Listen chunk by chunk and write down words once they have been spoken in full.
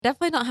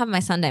definitely don't have my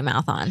Sunday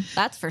mouth on.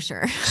 That's for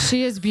sure.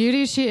 She is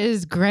beauty. She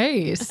is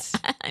grace.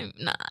 I'm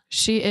not.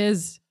 She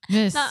is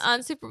Miss Not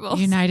on Super Bowl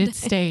United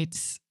Sunday.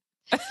 States.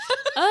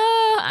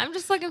 I'm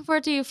just looking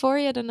forward to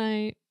Euphoria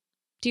tonight.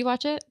 Do you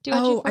watch it? Do you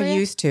watch Oh, Euphoria? I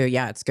used to.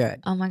 Yeah, it's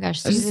good. Oh my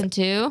gosh, season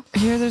 2.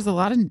 Here, there's a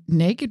lot of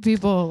naked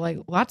people, like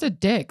lots of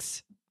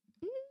dicks.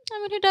 I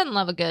mean, who doesn't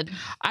love a good?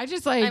 I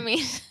just like, I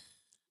mean,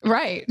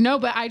 right. No,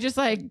 but I just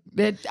like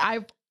it.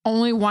 I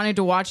only wanted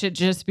to watch it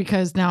just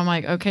because now I'm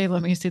like, okay,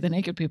 let me see the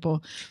naked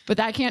people. But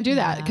I can't do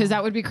that because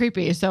that would be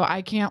creepy. So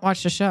I can't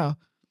watch the show.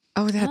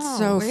 Oh, that's Oh,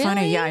 so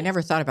funny. really? Yeah, I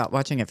never thought about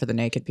watching it for the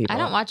naked people. I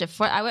don't watch it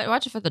for. I would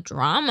watch it for the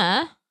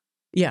drama.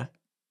 Yeah.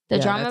 The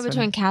Yeah, drama that's what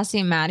between Cassie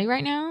and Maddie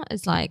right now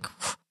is like.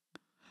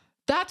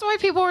 That's why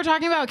people were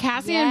talking about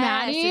Cassie and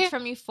Maddie. It's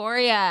from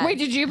Euphoria. Wait,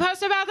 did you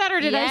post about that or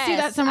did I see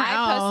that somewhere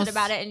else? I posted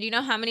about it, and do you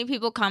know how many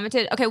people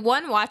commented? Okay,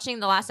 one watching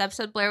the last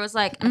episode, Blair was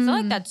like, "I feel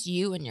like that's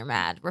you when you're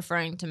mad,"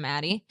 referring to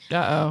Maddie.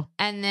 Uh-oh.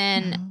 And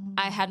then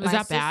I had Was my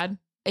that bad?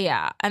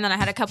 Yeah, and then I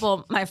had a couple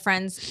of my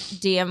friends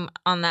DM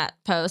on that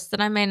post that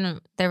I made.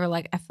 And they were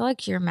like, "I feel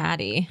like you're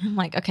Maddie." I'm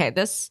like, "Okay,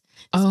 this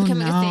is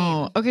becoming a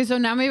theme." Okay, so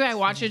now maybe I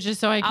watch it just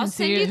so I can I'll send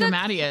see you who the-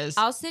 Maddie is.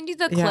 I'll send you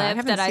the Yeah, I clip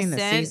haven't that I seen this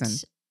sent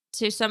season.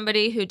 to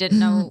somebody who didn't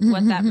know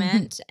what that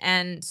meant,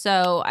 and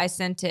so I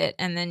sent it.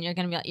 And then you're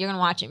gonna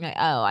watch it and be like,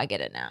 "Oh, I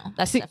get it now."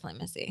 That's definitely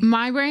Missy.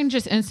 My brain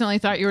just instantly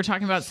thought you were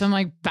talking about some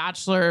like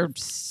bachelor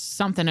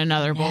something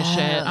another bullshit.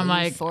 I'm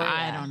like, Euphoria.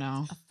 I don't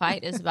know. A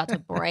fight is about to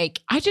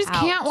break. I just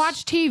can't out.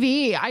 watch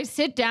TV. I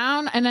sit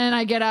down and then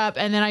I get up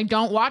and then I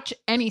don't watch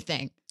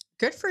anything.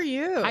 Good for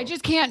you. I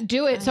just can't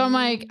do it. So I'm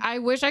like, I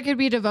wish I could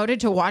be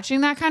devoted to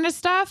watching that kind of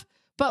stuff,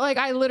 but like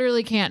I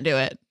literally can't do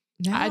it.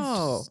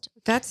 No,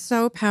 that's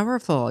so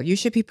powerful. You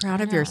should be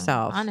proud of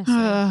yourself. Honestly,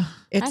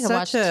 It's I could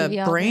watch such a TV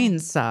all day. brain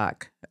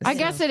suck. I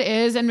guess it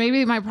is. And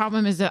maybe my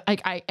problem is that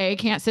like I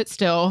can't sit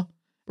still.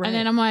 Right. And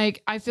then I'm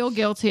like, I feel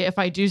guilty if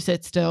I do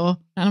sit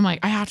still. And I'm like,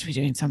 I have to be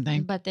doing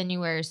something. but then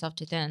you wear yourself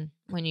too thin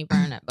when you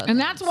burn it. Both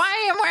And ends. that's why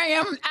I am where I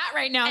am at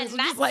right now. And It's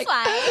that's just like,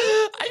 why-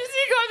 I just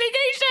need to go on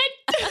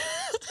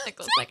vacation.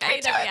 Nichols like,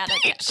 I never had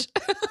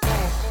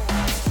it.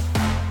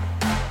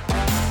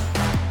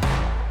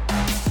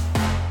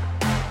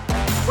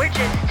 We're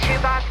just two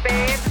boss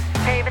babes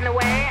paving the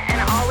way,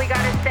 and all we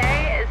gotta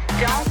say is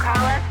don't call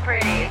us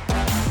pretty.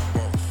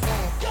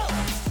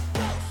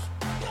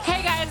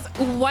 Hey guys,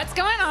 what's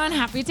going on?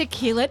 Happy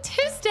Tequila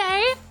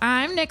Tuesday.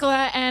 I'm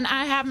Nicola and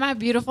I have my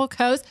beautiful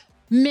co-host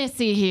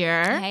Missy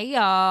here. Hey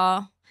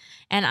y'all,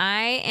 and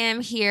I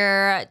am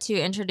here to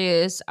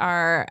introduce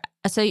our.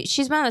 So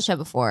she's been on the show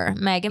before,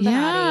 Megan Benatti.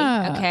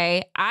 Yeah.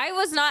 Okay, I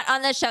was not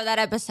on the show that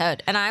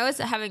episode, and I was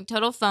having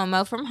total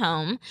FOMO from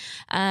home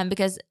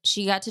because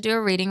she got to do a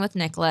reading with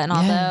Nicola. And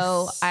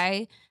although Yes.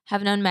 I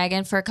have known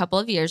Megan for a couple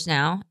of years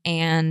now,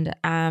 and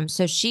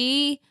so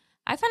I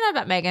found out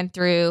about Megan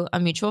through a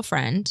mutual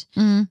friend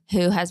Mm.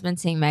 who has been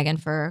seeing Megan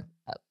for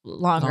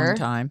longer. Long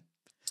time.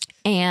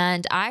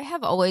 And I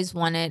have always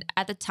wanted,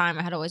 at the time,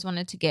 I had always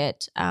wanted to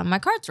get my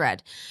cards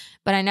read,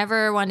 but I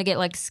never wanted to get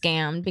like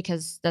scammed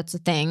because that's a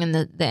thing in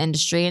the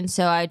industry. And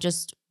so I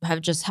just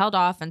have held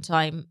off until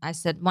I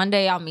said one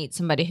day I'll meet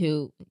somebody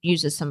who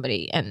uses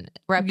somebody and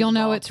You'll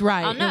know it's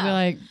right. I'll You'll be know.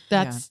 like,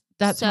 that's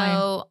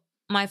so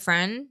my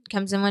friend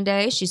comes in one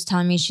day. She's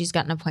telling me she's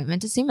got an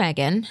appointment to see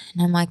Megan.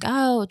 And I'm like,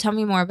 oh, tell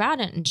me more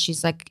about it. And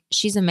she's like,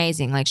 she's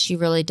amazing. Like, she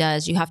really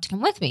does. You have to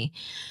come with me.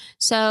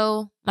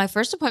 So my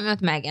first appointment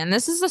with Megan,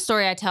 this is the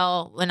story I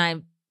tell when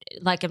I'm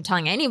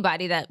telling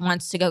anybody that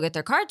wants to go get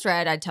their cards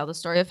read. I tell the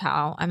story of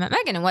how I met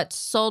Megan and what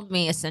sold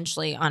me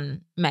essentially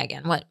on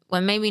Megan. What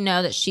made me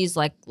know that she's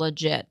like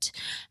legit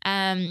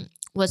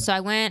was, so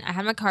I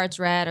had my cards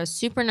read. I was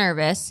super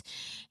nervous.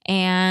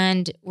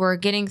 And we're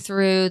getting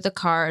through the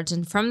cards.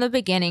 And from the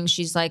beginning,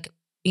 she's like,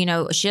 she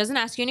doesn't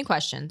ask you any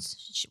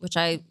questions, which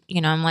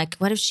I'm like,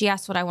 what if she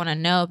asks what I want to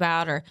know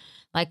about? Or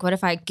like, what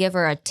if I give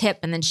her a tip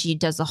and then she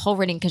does the whole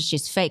reading because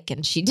she's fake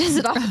and she does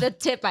it off of the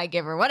tip I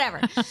give her,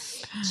 whatever.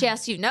 She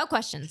asks you no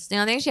questions. The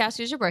only thing she asks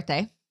you is your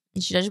birthday.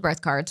 And she does your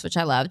birth cards, which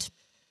I loved.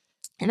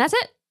 And that's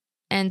it.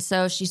 And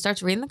so she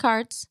starts reading the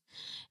cards.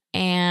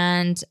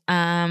 And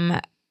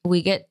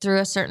we get through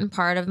a certain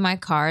part of my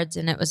cards,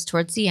 and it was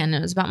towards the end.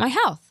 It was about my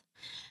health.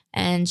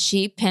 And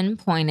she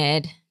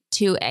pinpointed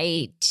to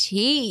a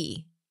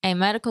T a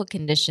medical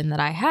condition that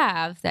I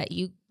have that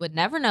you would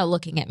never know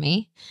looking at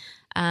me.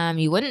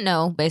 You wouldn't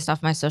know based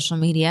off my social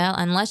media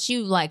unless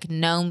you like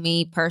know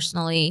me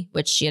personally,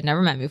 which she had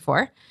never met me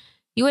before.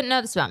 You wouldn't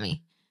know this about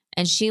me.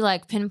 And she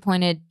like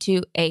pinpointed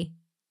to a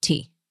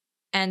T.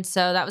 And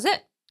so that was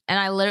it. And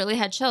I literally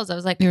had chills. I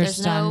was like, You're there's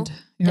stunned.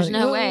 there's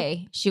no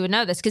way she would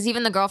know this. Because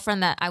even the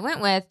girlfriend that I went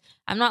with,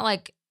 I'm not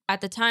like, at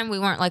the time we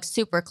weren't like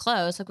super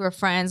close. Like we were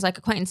friends, like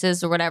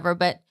acquaintances or whatever.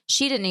 But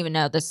she didn't even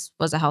know this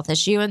was a health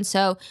issue. And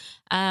so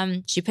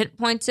she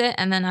pinpoints it.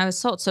 And then I was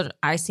sold. So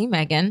I see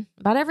Megan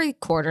about every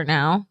quarter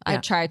now. Yeah. I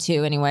try to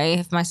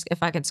anyway,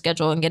 if I could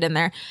schedule and get in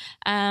there.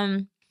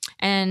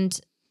 And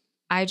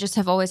I just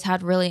have always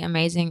had really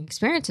amazing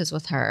experiences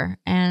with her.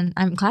 And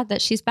I'm glad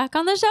that she's back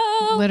on the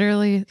show.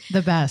 Literally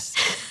the best.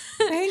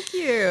 Thank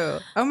you.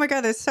 Oh my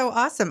God, that's so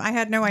awesome. I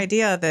had no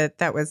idea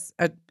that was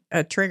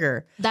a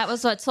trigger. That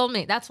was what told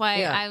me. That's why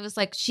Yeah. I was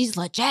like, she's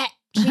legit.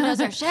 She knows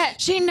her shit.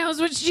 She knows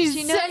what she's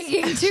She knows-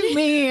 saying to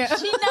me.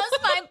 She knows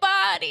my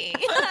body.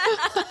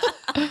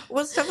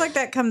 Well, stuff like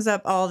that comes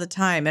up all the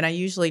time. And I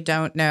usually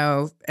don't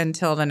know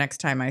until the next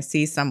time I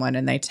see someone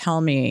and they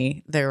tell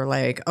me, they're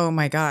like, oh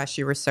my gosh,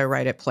 you were so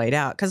right. It played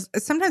out. Because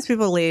sometimes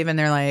people leave and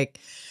they're like,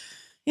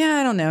 yeah,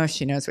 I don't know if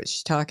she knows what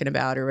she's talking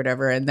about or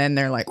whatever. And then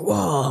they're like,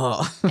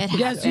 whoa. It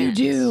Yes, you happens.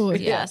 do.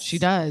 Yes. She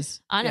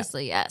does.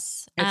 Honestly,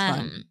 yes. It's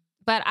fun.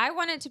 But I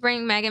wanted to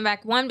bring Megan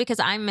back, one, because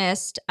I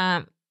missed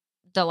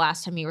the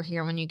last time you were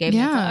here when you gave me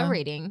Yeah. a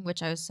reading,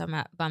 which I was so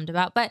bummed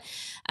about. But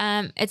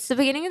it's the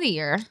beginning of the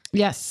year.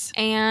 Yes.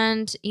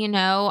 And,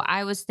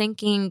 I was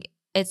thinking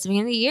it's the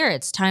beginning of the year.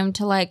 It's time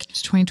to like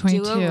It's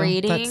 2022. do a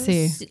reading. Let's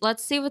see.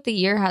 Let's see what the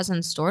year has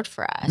in store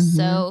for us. Mhm.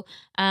 So,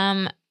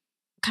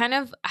 kind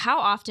of how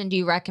often do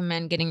you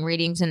recommend getting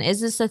readings? And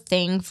is this a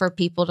thing for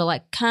people to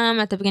like come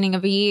at the beginning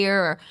of a year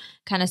or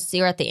kind of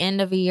see, or at the end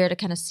of a year to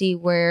kind of see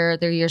where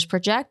their year's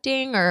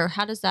projecting? Or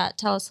how does that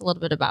tell us a little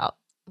bit about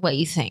what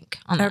you think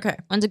on that? Okay.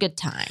 When's a good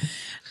time?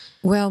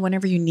 Well,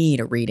 whenever you need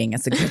a reading,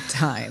 it's a good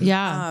time.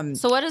 Yeah.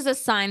 So what is a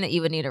sign that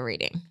you would need a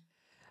reading?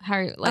 How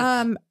are you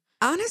like?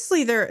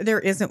 Honestly, there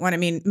isn't one. I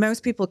mean,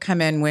 most people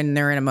come in when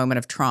they're in a moment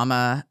of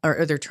trauma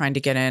or they're trying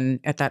to get in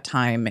at that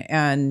time.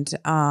 And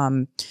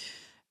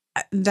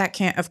that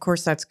can't, of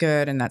course, that's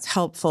good and that's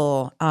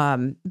helpful.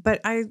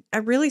 But I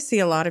really see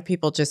a lot of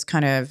people just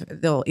kind of,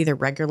 they'll either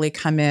regularly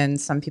come in.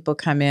 Some people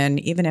come in,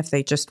 even if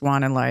they just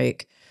want to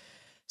like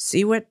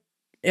see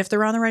if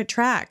they're on the right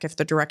track, if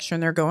the direction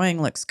they're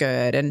going looks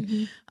good.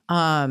 And,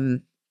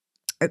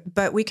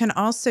 but we can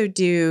also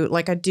do,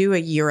 like I do a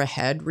year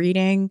ahead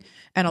reading.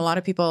 And a lot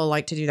of people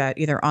like to do that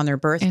either on their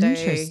birthday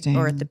Interesting.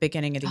 or at the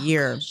beginning of the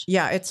year. gosh.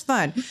 Yeah, it's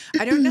fun.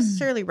 I don't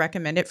necessarily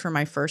recommend it for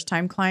my first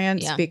time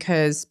clients Yeah.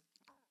 because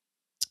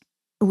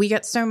we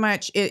get so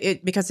much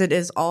because it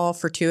is all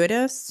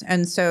fortuitous.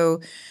 And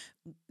so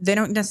they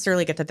don't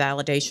necessarily get the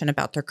validation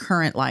about their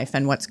current life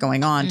and what's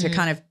going on to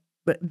kind of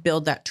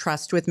build that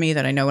trust with me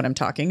that I know what I'm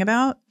talking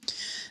about.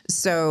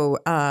 So,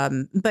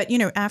 but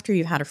after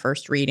you've had a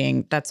first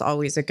reading, that's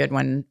always a good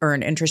one or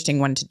an interesting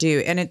one to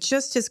do. And it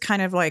just is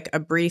kind of like a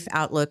brief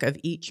outlook of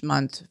each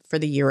month for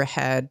the year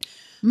ahead,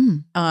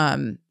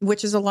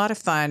 which is a lot of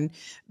fun.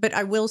 But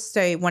I will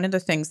say one of the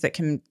things that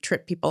can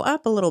trip people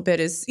up a little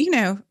bit is,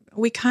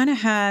 we kind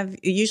of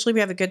usually we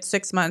have a good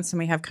 6 months and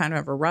we have kind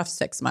of a rough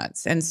 6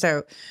 months. And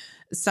so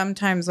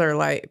sometimes they're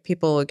like,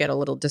 people get a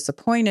little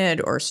disappointed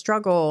or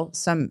struggle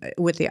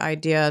with the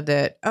idea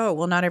that, oh,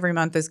 well, not every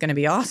month is going to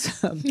be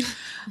awesome.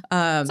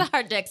 It's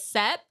hard to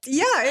accept.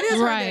 Yeah, it is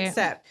hard Right. to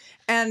accept.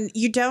 And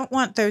you don't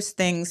want those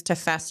things to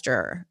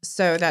fester.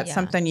 So that's Yeah.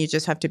 something you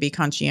just have to be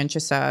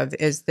conscientious of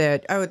is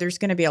that, oh, there's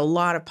going to be a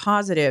lot of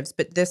positives,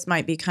 but this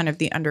might be kind of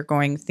the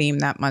undergoing theme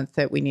that month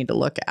that we need to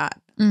look at.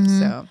 Mhm.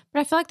 So But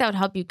I feel like that would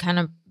help you kind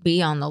of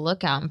be on the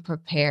lookout and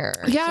prepare.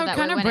 Yeah, so that kind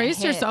way of when it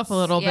brace yourself a hits-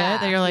 little bit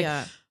that you're like,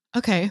 yeah.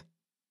 okay,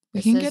 we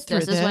This can is- get through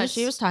this. This is what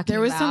she was talking There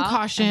was some about, and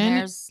caution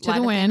there's to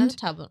light the at end of wind.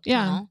 tunnel.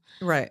 Yeah.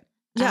 Right.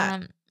 Yeah.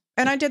 Um,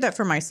 And I did that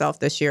for myself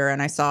this year.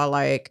 And I saw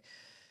like,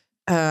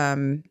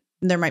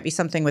 there might be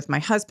something with my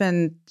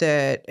husband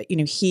that,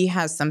 he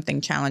has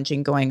something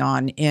challenging going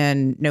on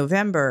in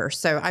November.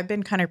 So I've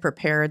been kind of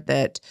prepared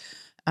that,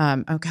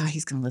 oh God,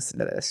 he's going to listen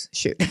to this.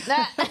 Shoot.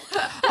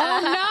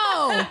 Oh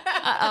no!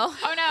 Uh-oh.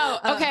 Oh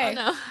no! Okay. Oh,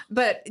 no.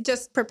 But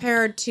just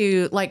prepared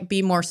to like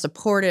be more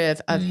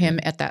supportive of him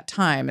at that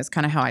time is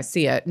kind of how I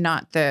see it.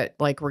 Not that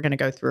like we're going to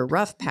go through a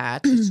rough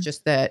patch. It's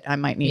just that I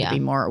might need Yeah. to be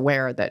more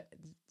aware that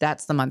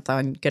that's the month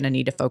I'm going to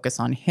need to focus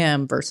on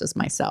him versus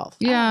myself.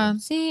 Yeah.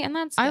 See, and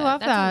that's I good. love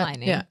that's that.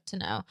 enlightening Yeah. to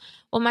know.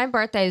 Well, my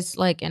birthday's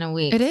like in a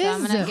week. It so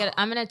is.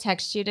 I'm gonna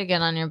text you to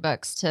get on your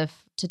books to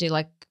do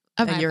like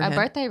A my- year a ahead.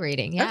 birthday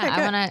reading. Yeah, Okay,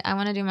 good. I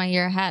wanna do my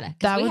year ahead. 'Cause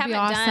That we would be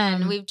haven't awesome.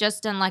 done. We've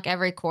just done like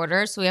every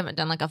quarter, so we haven't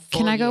done like a full.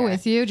 Can I go year.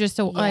 with you just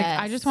to like?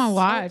 I just want to Yes.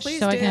 watch please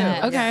so I do. can.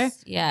 Yes. Okay.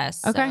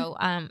 Yes. Okay. So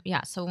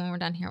So when we're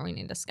done here, we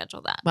need to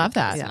schedule that. Love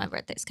that. because Yeah. My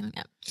birthday's coming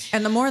up.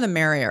 And the more the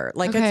merrier.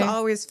 Like Okay. it's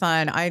always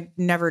fun. I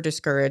never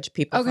discourage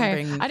people from Okay.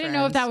 bringing I didn't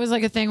know if that friends. was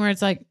like a thing where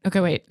it's like,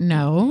 okay, wait,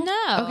 no.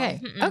 No. Okay.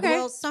 Mm-mm. Okay.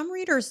 Well, some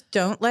readers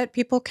don't let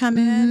people come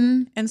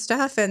in and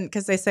stuff, and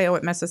because they say, "Oh,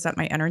 it messes up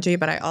my energy."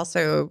 But I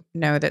also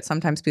know that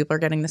sometimes people are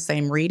getting the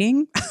same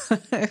reading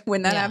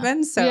when that Yeah.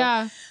 happens. So,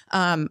 yeah.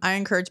 I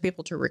encourage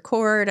people to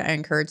record. I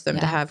encourage them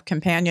to Yeah. have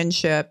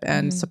companionship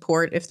and Mhm.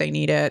 support if they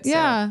need it. So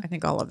Yeah. I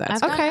think all of that's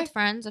I've gone Okay. with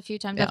friends a few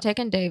times. Yeah. I've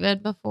taken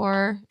David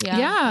before. Yeah.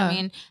 Yeah. I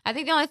mean, I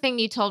think the only thing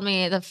you told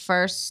me my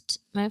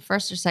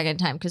first or second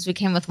time, because we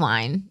came with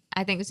wine.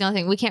 I think it's the only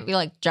thing we can't be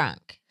like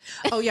drunk.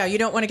 Oh yeah, you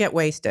don't want to get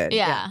wasted.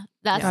 Yeah.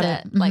 That's Got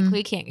it. it. Like Mhm.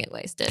 we can't get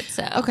wasted.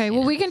 So Okay.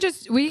 Well, yeah.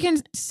 we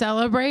can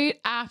celebrate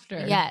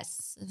after. Yes.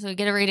 So we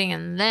get a reading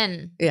and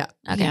then Yeah.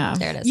 okay, Yeah.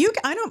 there it is.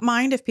 I don't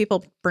mind if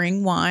people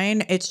bring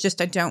wine. It's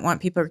just I don't want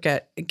people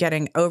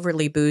getting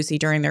overly boozy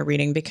during their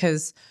reading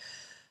because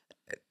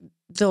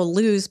they'll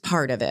lose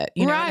part of it.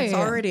 You know, and it's Right.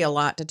 already a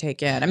lot to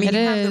take in. I mean, It you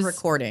have is. the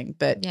recording,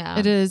 but Yeah.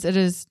 It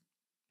is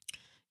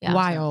Yeah.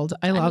 wild.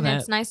 I love mean, it.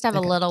 It's nice to have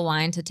Okay. a little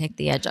wine to take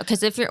the edge off.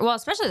 Because if you're, well,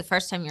 especially the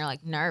first time you're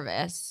like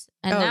nervous.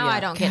 And Oh, now yeah. I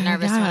don't get Yeah,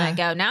 nervous when I yeah.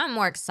 go. Now I'm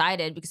more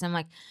excited because I'm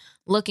like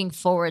looking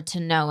forward to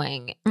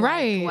knowing like,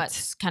 Right.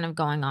 what's kind of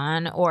going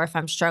on. Or if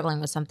I'm struggling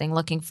with something,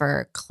 looking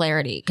for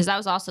clarity. Because that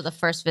was also the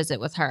first visit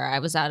with her. I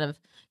was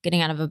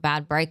getting out of a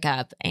bad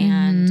breakup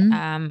and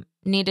Mhm.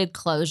 needed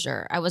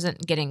closure. I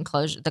wasn't getting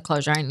the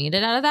closure I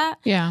needed out of that.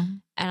 Yeah.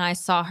 And I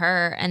saw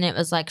her and it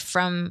was like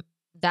from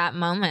that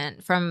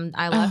moment when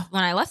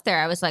I left there,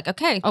 I was like,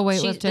 okay, A weight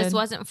this lifted.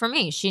 wasn't for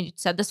me. She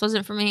said this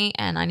wasn't for me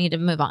and I need to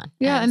move on.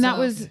 Yeah. And that so-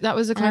 was a and I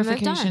moved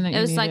clarification on. that you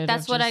It was like, needed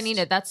that's of what I just-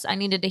 needed. I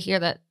needed to hear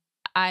that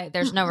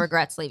there's no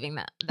regrets leaving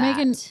that.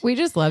 Megan, we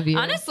just love you.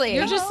 Honestly,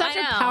 you're just I such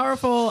a know.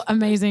 powerful,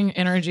 amazing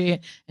energy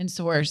and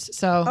source.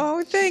 So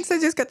oh, thanks. I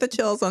just got the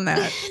chills on that.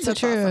 it's the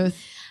That's awesome.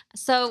 truth.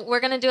 So we're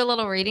going to do a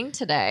little reading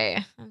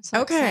today. I'm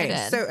so Okay,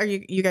 excited. so are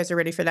you guys are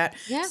ready for that?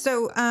 Yeah.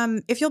 So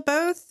if you'll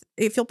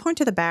point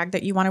to the bag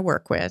that you want to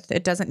work with,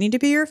 it doesn't need to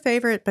be your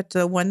favorite, but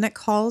the one that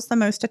calls the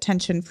most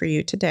attention for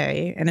you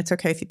today. And it's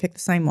okay if you pick the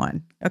same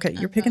one. Okay,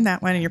 you're picking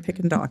that one and you're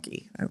picking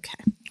Donkey.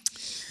 Okay.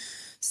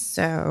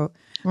 So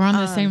We're on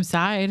the same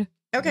side.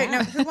 okay, Yeah.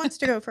 now who wants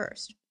to go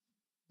first?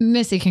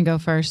 Missy can go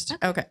first.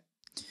 Okay.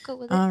 Go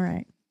with it. All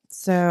right.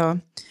 So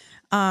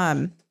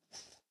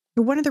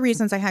one of the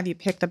reasons I have you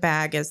pick the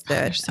bag is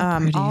they're that so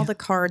pretty. all the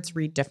cards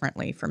read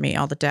differently for me,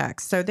 all the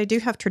decks. So they do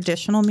have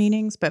traditional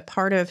meanings, but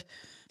part of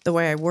the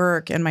way I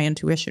work and my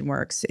intuition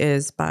works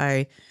is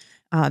by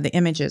the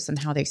images and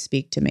how they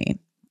speak to me.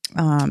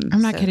 I'm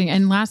not kidding.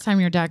 And last time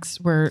your decks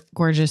were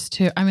gorgeous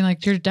too. I mean,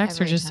 like your decks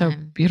are Every just so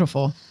time.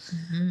 beautiful.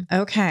 Mhm.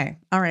 Okay.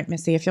 All right,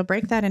 Missy, if you'll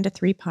break that into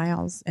 3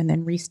 piles and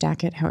then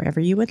restack it however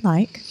you would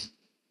like.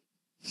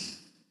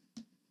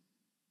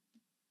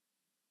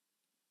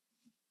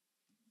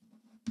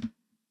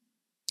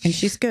 And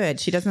she's good.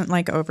 She doesn't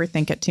like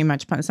overthink it too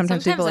much.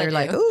 Sometimes people I are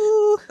like, do.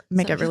 ooh,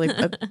 make it really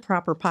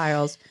proper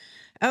piles.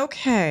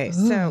 Okay.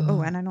 So,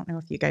 Ooh. and I don't know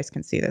if you guys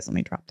can see this. Let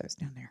me drop those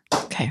down there.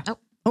 Okay.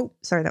 Oh,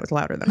 sorry. That was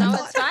louder than No, I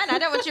it's thought. fine. I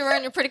don't want you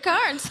wearing your pretty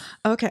cards.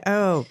 Okay.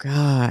 Oh,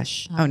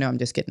 gosh. Oh, no, I'm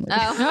just kidding with you.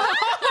 Oh, Oh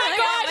my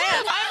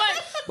gosh. I'm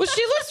like, well,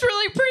 she looks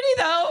really pretty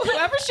though,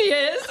 whoever she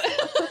is.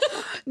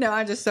 No,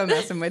 I'm just so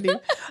messing with you.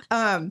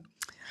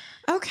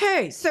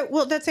 Okay. So,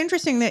 well, that's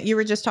interesting that you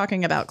were just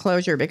talking about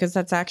closure because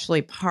that's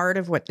actually part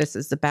of what this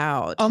is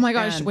about. Oh my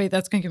gosh. And- Wait,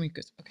 that's going to give me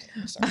goose. Okay.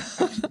 I'm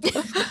sorry.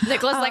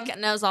 Nicholas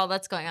knows all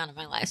that's going on in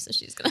my life, so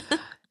she's gonna.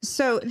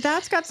 So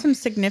that's got some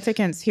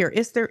significance here.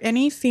 Is there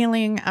any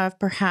feeling of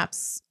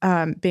perhaps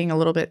being a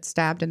little bit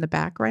stabbed in the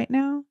back right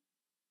now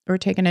or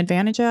taken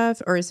advantage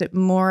of? Or is it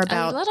more A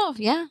about, little,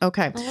 yeah,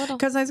 okay. a little.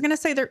 Because I was going to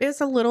say there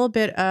is a little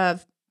bit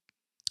of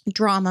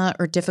drama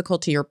or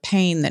difficulty or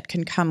pain that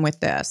can come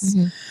with this.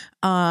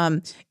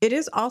 It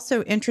is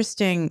also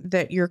interesting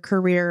that your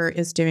career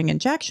is doing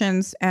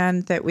injections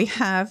and that we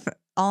have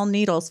all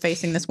needles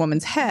facing this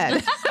woman's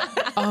head.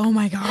 Oh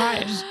my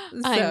gosh.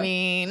 I So-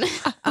 mean,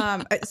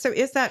 So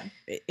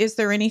is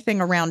there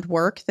anything around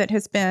work that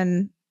has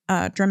been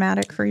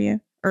dramatic for you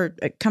or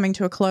coming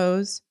to a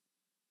close?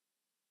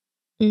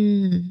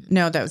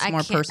 No, that was I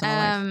more can't- personal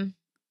life.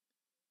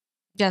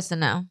 Yes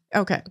and no.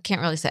 Okay.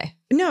 Can't really say.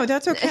 No,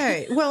 that's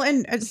okay. Well,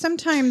 and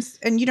sometimes,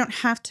 and you don't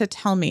have to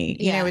tell me,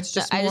 you know, it's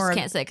just I more. just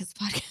can't say because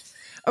podcast.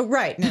 Oh,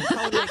 right. No,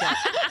 totally get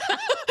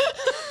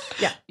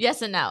it.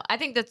 Yes and no. I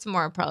think that's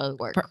more probably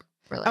work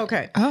related.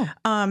 Okay.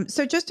 Oh.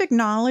 So just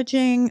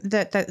acknowledging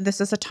that this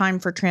is a time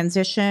for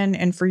transition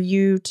and for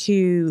you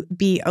to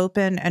be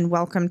open and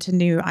welcome to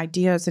new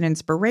ideas and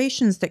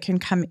inspirations that can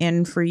come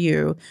in for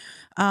you.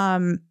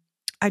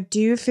 I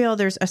do feel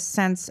there's a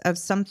sense of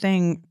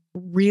something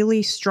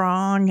really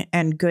strong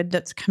and good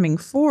that's coming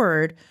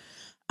forward.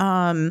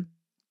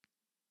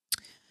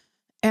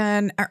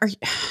 And are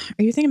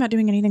you thinking about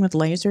doing anything with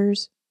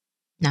lasers?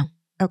 No.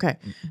 Okay.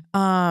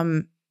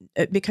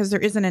 Because there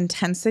is an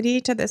intensity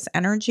to this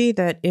energy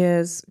that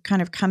is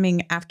kind of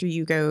coming after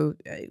you go,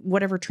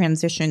 whatever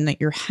transition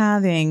that you're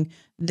having,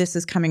 this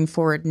is coming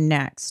forward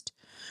next.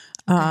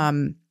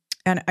 Okay.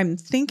 And I'm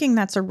thinking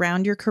that's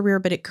around your career,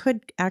 but it could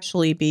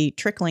actually be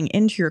trickling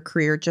into your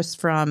career just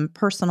from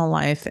personal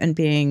life and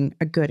being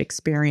a good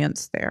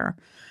experience there.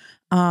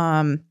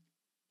 So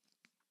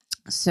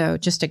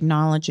just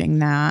acknowledging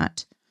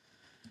that.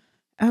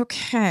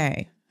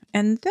 Okay.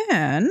 And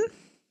then,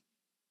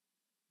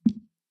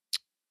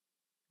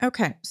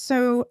 okay.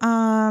 So,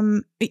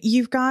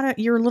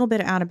 you're a little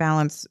bit out of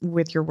balance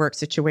with your work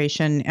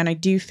situation. And I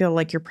do feel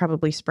like you're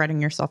probably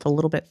spreading yourself a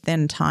little bit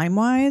thin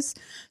time-wise.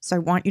 So I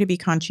want you to be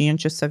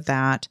conscientious of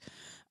that.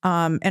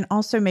 And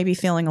also maybe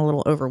feeling a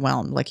little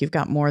overwhelmed, like you've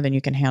got more than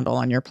you can handle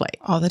on your plate.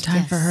 All the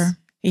time for Yes. her.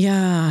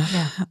 Yeah.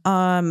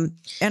 Yeah.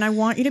 And I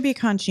want you to be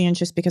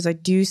conscientious because I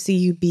do see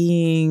you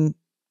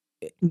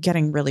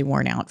getting really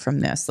worn out from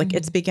this. Like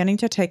it's beginning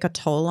to take a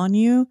toll on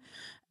you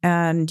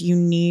and you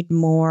need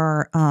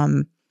more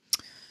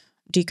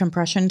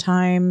decompression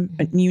time.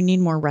 You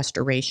need more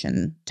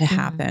restoration to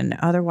happen.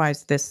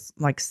 Otherwise, this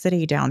like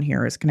city down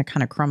here is going to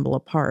kind of crumble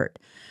apart.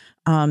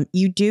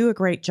 You do a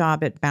great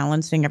job at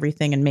balancing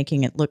everything and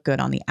making it look good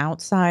on the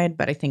outside,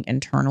 but I think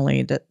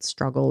internally that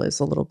struggle is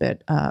a little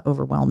bit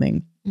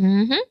overwhelming.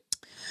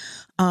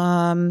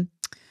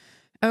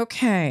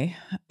 Okay.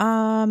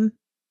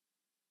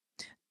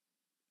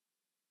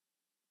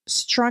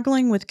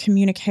 Struggling with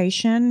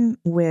communication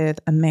with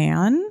a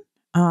man.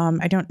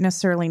 I don't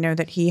necessarily know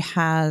that he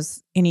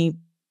has any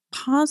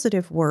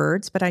positive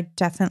words, but I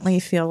definitely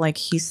feel like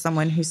he's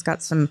someone who's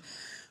got some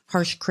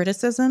harsh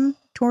criticism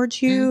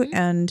towards you,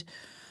 and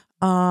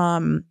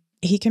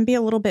he can be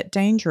a little bit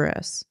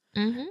dangerous.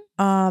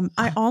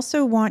 I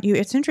also want you,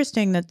 it's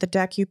interesting that the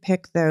deck you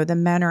pick, though, the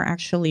men are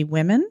actually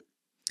women.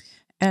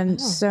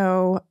 And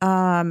so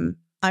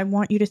I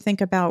want you to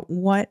think about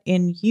what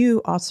in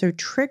you also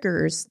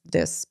triggers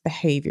this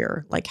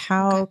behavior. Like,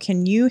 how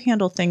can you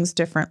handle things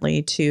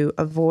differently to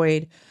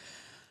avoid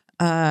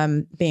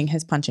being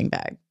his punching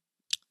bag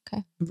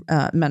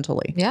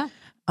mentally? Yeah.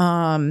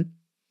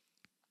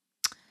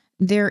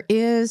 There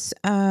is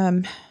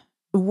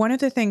one of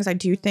the things I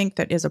do think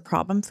that is a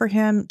problem for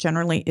him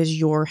generally is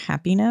your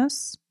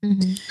happiness.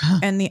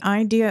 And the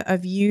idea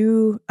of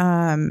you,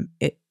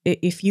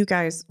 if you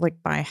guys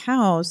like buy a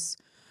house,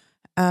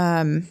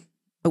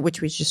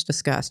 which we just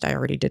discussed. I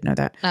already did know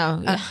that.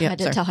 Oh, yeah. I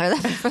did tell her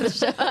that before the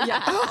show.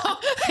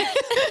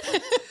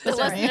 The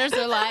Sorry. listeners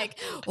are like,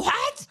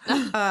 what?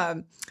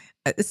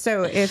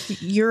 So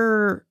if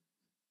you're,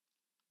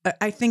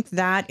 I think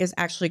that is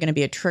actually going to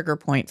be a trigger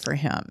point for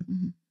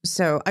him.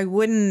 So I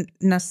wouldn't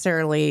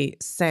necessarily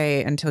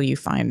say until you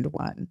find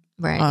one.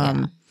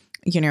 Right.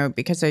 You know,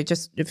 because I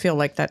just feel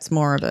like that's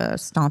more of a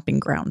stomping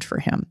ground for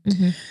him.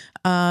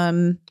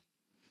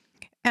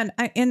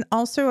 And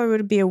also I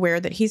would be aware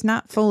that he's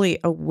not fully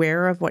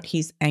aware of what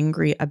he's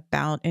angry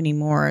about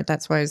anymore.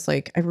 That's why I was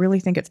like, I really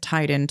think it's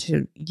tied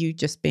into you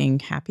just being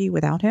happy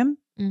without him.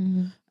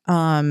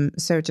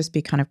 So just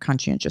be kind of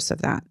conscientious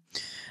of that.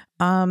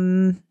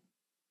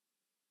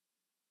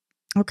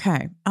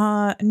 Okay.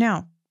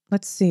 Now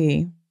let's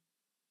see.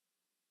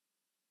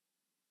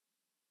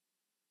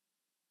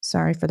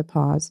 Sorry for the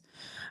pause.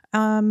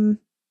 Are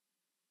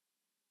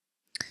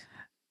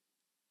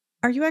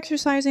you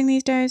exercising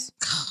these days?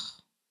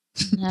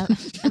 No,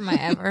 am I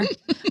ever?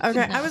 Okay.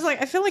 I was like,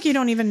 I feel like you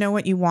don't even know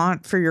what you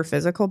want for your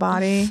physical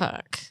body.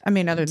 Fuck. I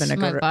mean, other than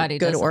My body a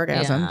good doesn't-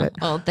 orgasm, yeah. but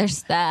Well,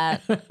 there's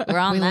that. We're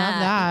on We love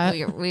that.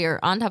 that. We are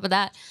on top of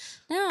that.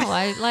 No,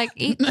 I like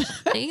eat like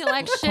shit. Quite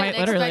And expect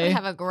literally. to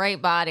have a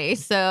great body.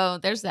 So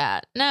there's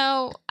that.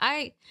 No,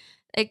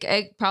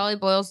 it probably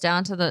boils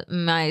down to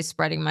my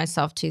spreading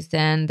myself too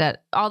thin.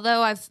 That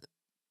although I've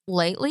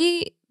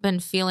lately been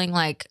feeling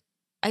like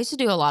I used to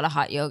do a lot of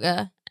hot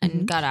yoga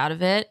and got out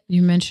of it.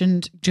 You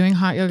mentioned doing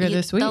hot yoga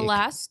this week. The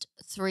last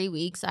 3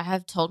 weeks, I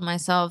have told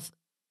myself,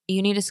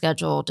 you need a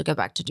schedule to go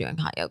back to doing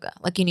hot yoga.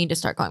 Like, you need to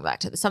start going back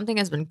to this. Something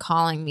has been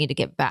calling me to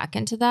get back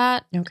into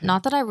that. Okay.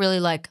 Not that I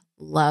really like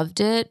loved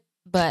it,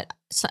 but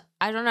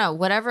I don't know,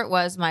 whatever it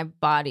was, my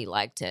body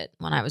liked it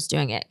when I was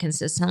doing it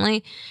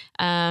consistently.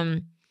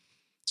 You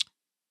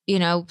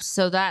know,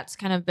 so that's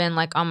kind of been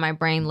like on my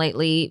brain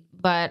lately,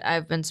 but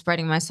I've been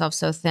spreading myself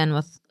so thin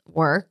with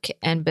work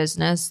and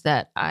business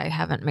that I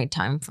haven't made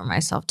time for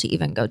myself to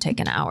even go take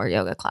an hour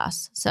yoga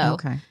class. So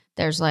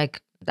there's like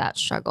that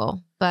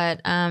struggle. But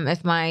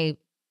if I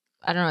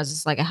don't know, is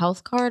this like a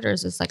health card or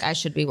is this like I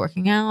should be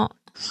working out?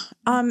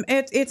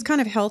 It's kind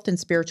of health and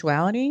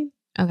spirituality.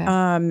 Okay.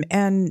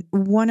 And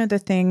one of the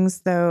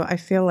things, though, I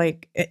feel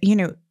like, you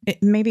know,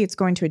 maybe it's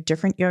going to a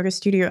different yoga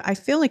studio. I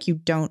feel like you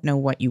don't know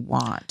what you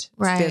want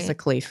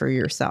physically for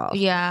yourself.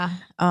 Yeah.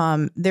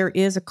 There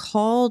is a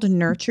call to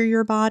nurture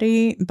your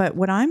body, but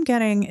what I'm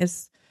getting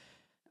is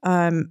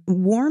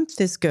warmth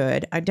is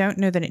good. I don't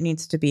know that it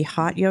needs to be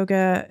hot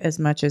yoga as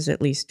much as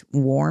at least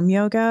warm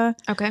yoga.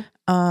 Okay.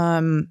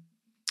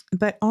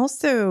 But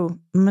also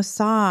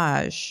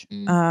massage,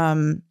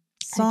 sauna.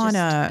 I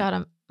just got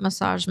a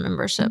massage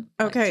membership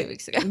like 2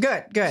 weeks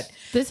ago. Good.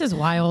 This is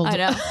wild. I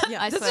know.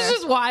 I This swear. is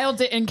just wild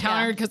to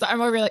encounter because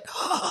I'm over here like,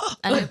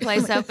 A new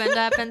place opened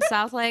up in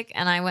South Lake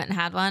and I went and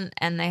had one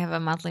and they have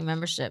a monthly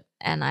membership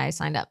and I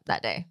signed up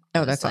that day.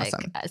 Oh, It was that's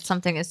awesome.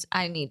 Something is,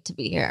 I need to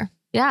be here.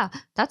 Yeah.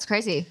 That's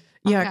crazy. Oh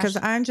my Yeah, gosh. because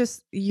I'm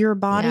just, your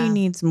body Yeah.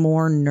 needs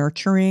more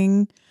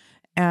nurturing,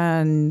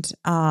 and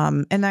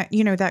that,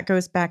 you know, that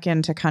goes back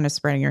into kind of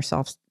spreading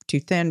yourself too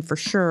thin for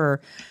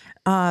sure.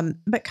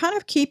 But kind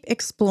of keep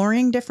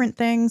exploring different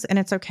things, and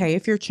it's okay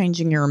if you're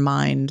changing your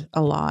mind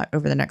a lot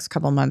over the next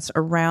couple months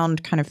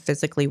around kind of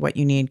physically what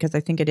you need, because I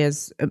think it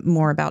is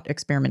more about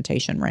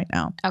experimentation right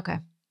now. Okay.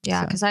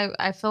 Yeah. So. Because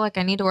I feel like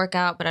I need to work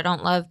out, but I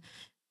don't love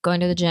going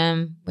to the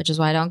gym, which is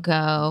why I don't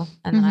go.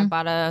 And then I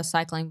bought a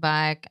cycling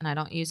bike and I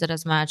don't use it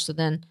as much. So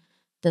then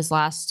this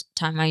last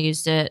time I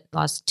used it,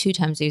 last 2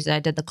 times I used it,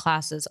 I did the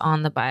classes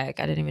on the bike.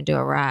 I didn't even do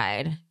a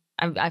ride.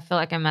 I feel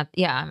like I'm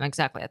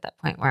exactly at that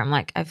point where I'm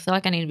like, I feel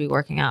like I need to be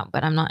working out,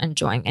 but I'm not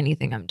enjoying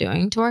anything I'm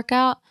doing to work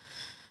out.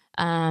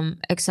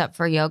 Except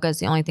for yoga is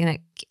the only thing that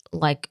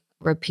like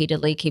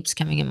repeatedly keeps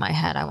coming in my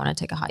head. I want to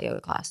take a hot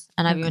yoga class.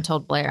 And I've even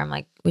told Blair, I'm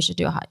like, we should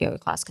do a hot yoga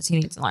class because he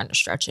needs to learn to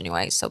stretch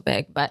anyway. He's so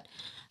big. But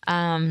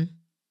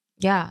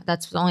yeah,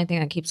 that's the only thing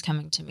that keeps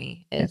coming to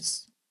me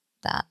is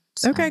that.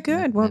 So Okay,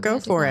 good. Well, go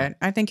for it.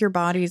 I think your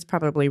body is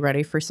probably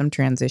ready for some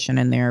transition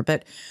in there,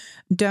 but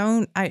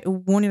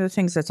one of the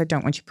things is I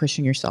don't want you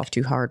pushing yourself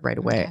too hard right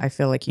away. Okay. I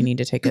feel like you need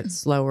to take it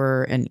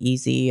slower and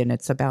easy, and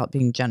it's about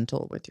being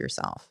gentle with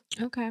yourself.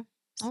 Okay.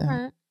 So, All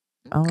right.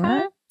 All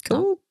right.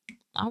 Cool.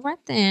 All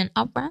right then.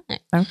 All right.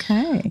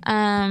 Okay.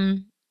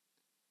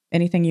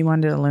 Anything you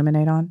wanted to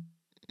illuminate on?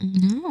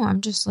 No,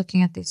 I'm just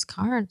looking at these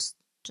cards,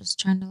 just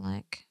trying to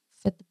like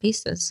fit the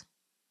pieces.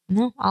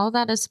 No, all of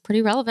that is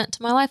pretty relevant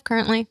to my life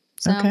currently.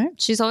 So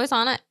she's always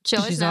on it.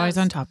 She's always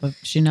on top of.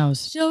 She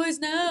knows. She always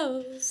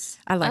knows.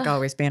 I like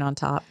always being on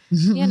top.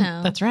 You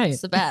know, that's right.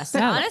 It's the best.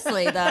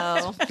 Honestly,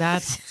 though,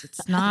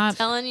 it's not. I'm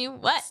telling you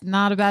what. It's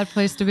not a bad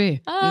place to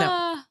be.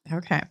 No.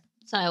 Okay.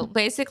 So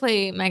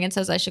basically, Megan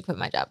says I should quit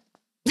my job.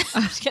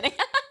 I'm just kidding.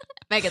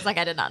 Megan's like,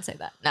 I did not say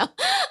that. No.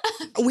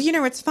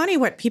 Well, it's funny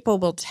what people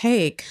will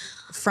take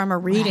from a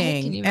reading.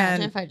 Right? Can you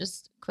imagine if I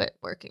just quit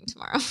working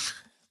tomorrow?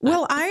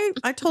 Well, I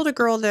told a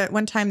girl that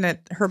one time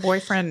that her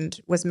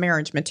boyfriend was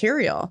marriage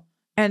material,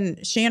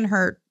 and she and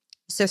her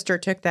sister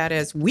took that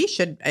as we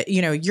should,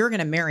 you're going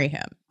to marry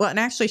him. Well, and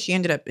actually she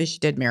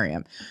did marry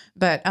him,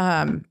 but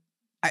I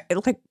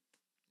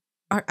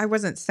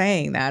wasn't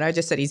saying that. I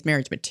just said he's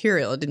marriage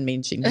material. It didn't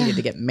mean she needed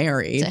to get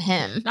married to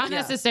him. Not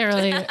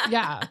necessarily.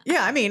 Yeah.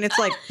 Yeah. I mean, it's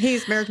like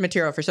he's marriage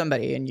material for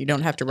somebody, and you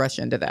don't have to rush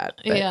into that.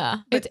 But, yeah.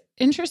 It's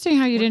interesting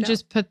how you didn't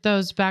just put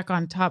those back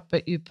on top,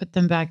 but you put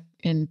them back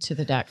into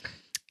the deck.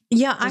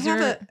 Yeah,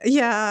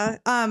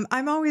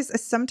 I'm always,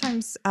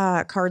 sometimes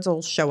cards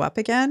will show up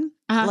again,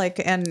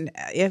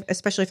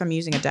 especially if I'm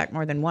using a deck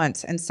more than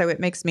once. And so it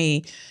makes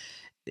me,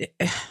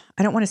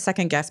 I don't want to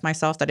second guess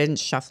myself that I didn't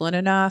shuffle it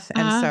enough.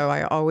 And so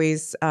I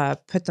always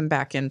put them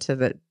back into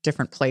the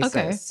different places.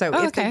 Okay.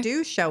 So if they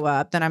do show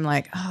up, then I'm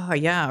like, oh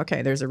yeah,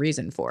 okay, there's a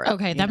reason for it.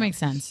 Okay, that makes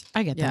sense.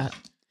 I get that.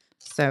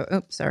 So,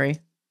 oops, sorry.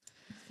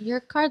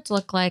 Your cards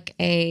look like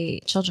a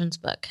children's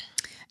book.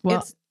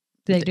 Well,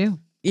 they do.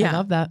 Yeah. I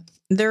love that.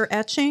 They're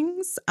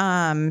etchings,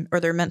 or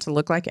they're meant to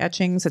look like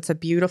etchings. It's a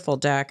beautiful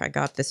deck. I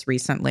got this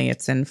recently.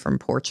 It's in from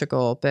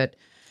Portugal, but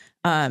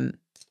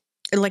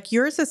like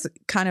yours is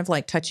kind of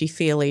like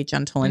touchy-feely,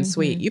 gentle and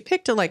sweet. You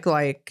picked to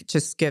like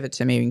just give it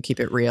to me and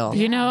keep it real.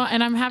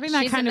 And I'm having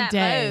that She's kind in of that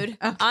day.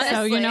 Mode, honestly.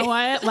 So you know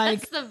what?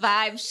 Like that's the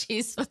vibe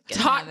she's fucking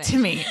talk having. to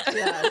me.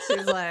 Yeah,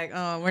 she's like,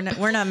 oh,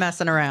 we're not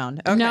messing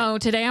around. Okay. No,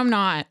 today I'm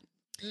not.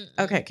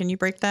 Okay, can you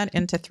break that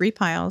into 3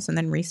 piles and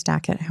then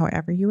restack it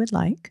however you would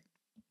like?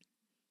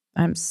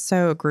 I'm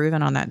so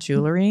grooving on that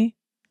jewelry.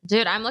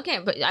 Dude, I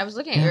was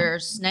looking at your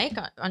snake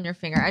on your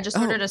finger. I just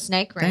ordered a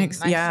snake ring thanks.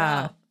 myself.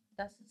 Yeah.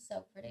 That's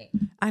so pretty.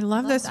 I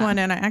love this one,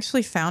 and I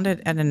actually found it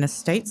at an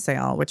estate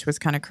sale, which was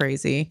kind of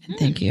crazy.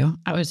 Thank you.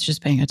 I was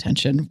just paying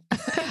attention.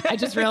 I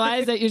just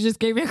realized that you just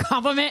gave me a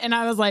compliment, and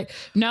I was like,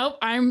 "Nope,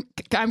 I'm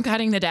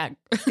cutting the deck."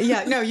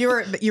 Yeah, no, you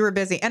were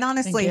busy, and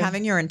honestly,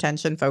 having your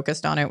intention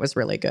focused on it was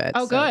really good.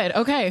 Oh, good.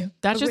 Okay,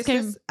 that just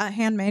came. This a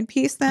handmade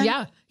piece then.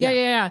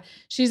 Yeah.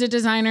 She's a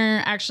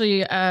designer.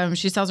 Actually,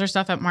 she sells her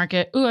stuff at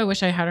market. Ooh, I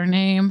wish I had her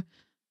name.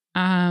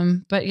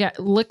 But yeah,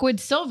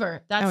 Liquid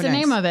Silver. That's the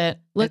name of it.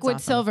 Liquid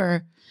awesome.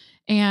 Silver.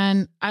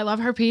 And I love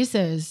her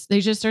pieces.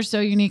 They just are so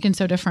unique and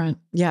so different.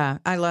 Yeah,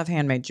 I love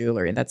handmade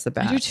jewelry. That's the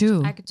best. I do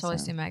too. I could totally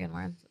see Megan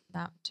wearing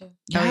that too.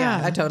 Oh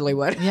yeah, I totally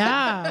would.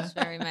 Yeah. It's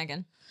very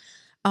Megan.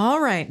 All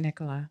right,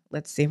 Nicola.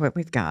 Let's see what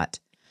we've got.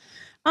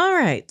 All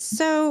right.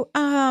 So,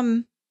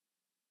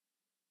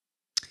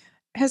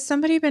 has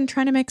somebody been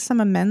trying to make some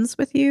amends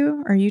with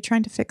you? Are you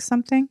trying to fix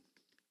something?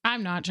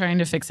 I'm not trying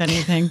to fix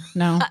anything.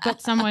 No,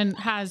 but someone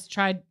has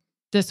tried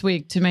this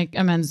week to make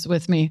amends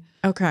with me.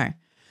 Okay.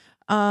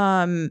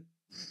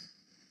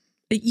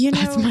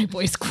 That's my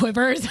voice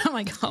quivers. I'm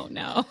like, oh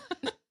no.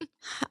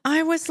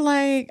 I was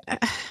like,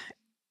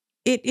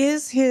 it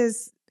is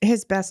his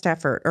best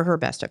effort or her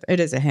best effort. It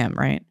is a him,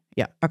 right?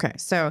 Yeah. Okay.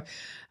 So,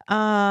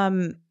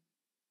 and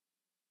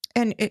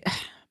it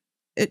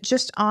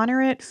just honor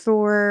it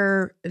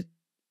for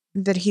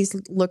that he's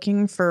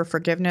looking for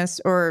forgiveness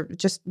or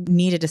just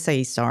needed to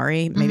say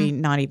sorry, maybe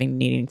not even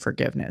needing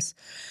forgiveness,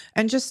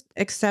 and just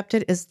accept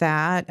it as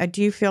that. I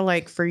do feel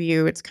like for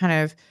you, it's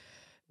kind of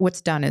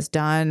what's done is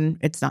done.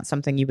 It's not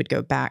something you would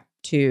go back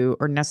to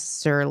or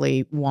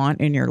necessarily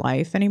want in your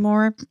life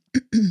anymore.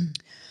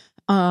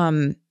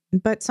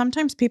 But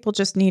sometimes people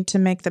just need to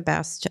make the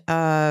best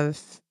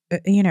of,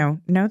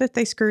 know that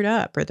they screwed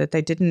up or that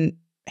they didn't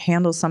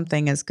handle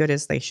something as good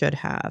as they should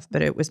have,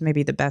 but it was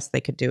maybe the best they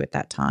could do at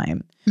that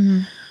time.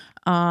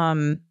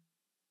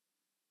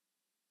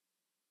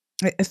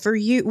 For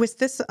you, was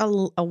this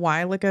a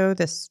while ago,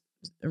 this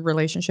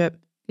relationship?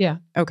 Yeah.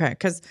 Okay.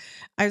 Because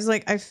I was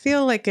like, I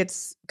feel like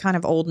it's kind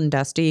of old and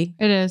dusty.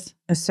 It is.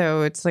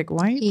 So it's like,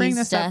 why you bring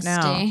this up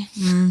now?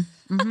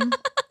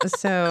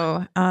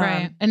 So,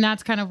 right. And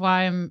that's kind of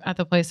why I'm at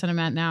the place that I'm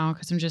at now.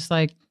 Cause I'm just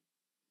like,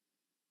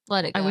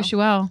 let it go. I wish you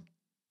well.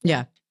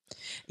 Yeah.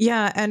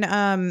 Yeah. And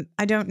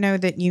I don't know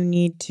that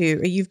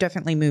you've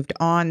definitely moved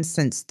on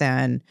since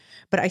then,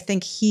 but I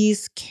think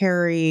he's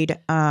carried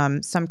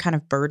some kind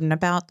of burden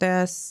about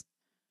this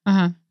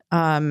and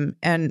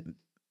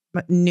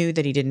knew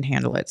that he didn't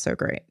handle it so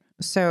great.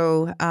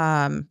 So,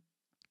 and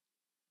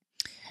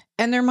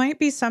there might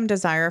be some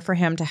desire for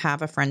him to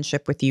have a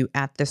friendship with you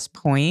at this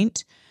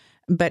point,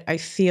 but I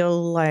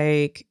feel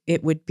like he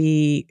would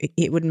be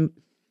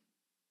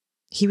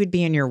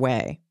in your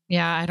way.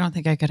 Yeah, I don't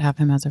think I could have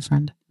him as a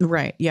friend.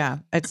 Right. Yeah.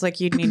 It's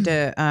like you'd need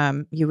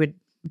to, you would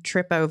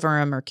trip over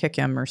him or kick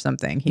him or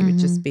something. He would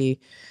just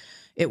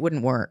it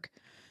wouldn't work.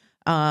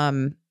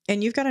 And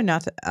you've got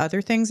enough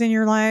other things in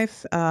your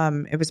life.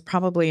 It was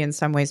probably in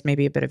some ways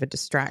maybe a bit of a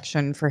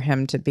distraction for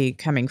him to be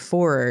coming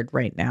forward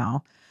right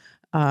now.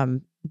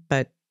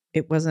 But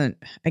it wasn't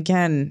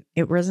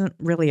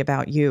really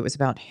about you. It was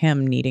about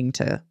him needing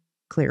to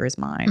clear his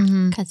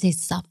mind. Because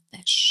he's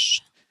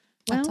selfish.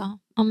 That's all.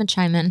 I'm going to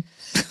chime in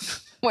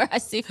where I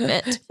see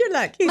fit. You're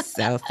like, he's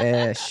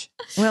selfish.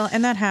 Well,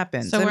 and that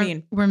happens. So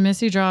where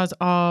Missy draws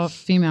all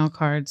female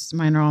cards,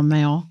 mine are all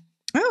male.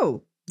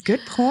 Oh, good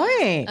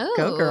point. Oh,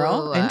 go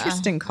girl.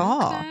 Interesting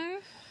call. Okay.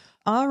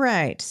 All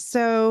right.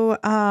 So,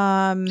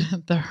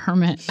 The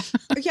Hermit.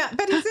 yeah,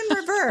 but it's in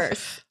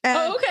reverse.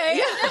 And- Okay.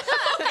 Yeah.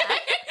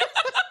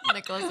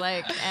 Nicholas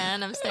like,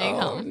 and I'm staying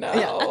home. No.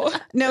 Yeah.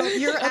 No,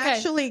 you're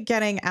actually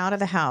getting out of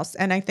the house.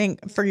 And I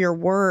think for your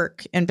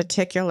work in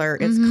particular,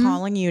 it's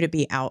calling you to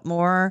be out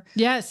more.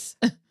 Yes.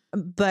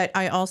 But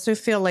I also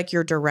feel like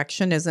your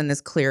direction isn't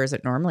as clear as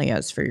it normally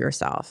is for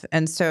yourself.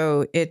 And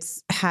so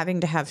it's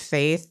having to have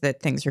faith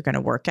that things are going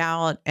to work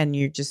out. And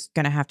you're just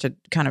going to have to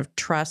kind of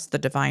trust the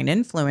divine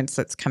influence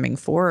that's coming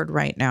forward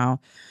right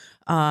now.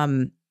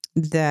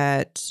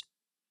 That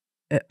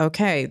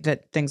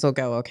things will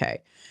go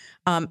okay.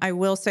 I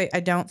will say, I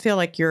don't feel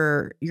like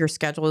your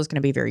schedule is going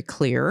to be very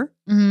clear.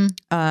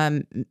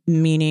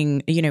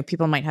 Meaning,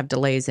 people might have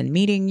delays in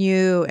meeting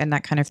you and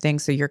that kind of thing.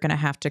 So you're going to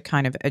have to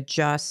kind of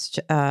adjust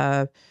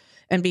and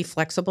be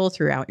flexible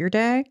throughout your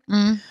day,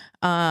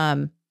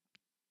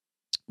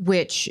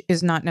 which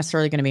is not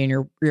necessarily going to be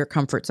in your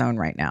comfort zone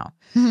right now.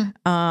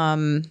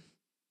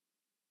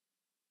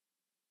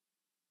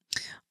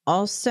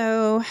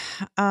 Also,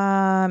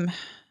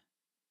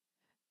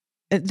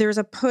 there's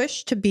a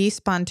push to be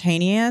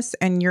spontaneous,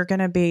 and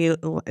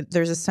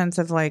there's a sense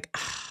of like,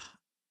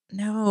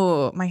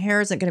 no, my hair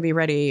isn't going to be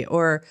ready,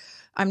 or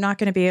I'm not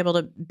going to be able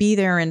to be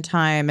there in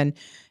time. And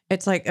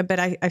it's like, but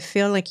I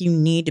feel like you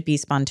need to be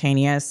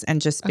spontaneous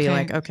and just be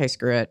like, okay,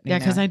 screw it. Yeah,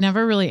 because I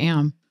never really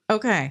am.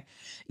 Okay.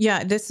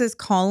 Yeah, this is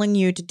calling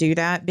you to do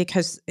that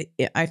because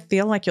I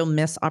feel like you'll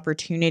miss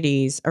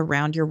opportunities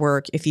around your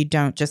work if you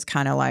don't just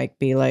kind of like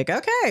be like,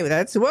 okay,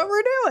 that's what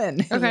we're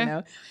doing.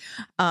 Okay.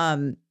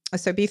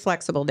 So be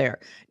flexible there.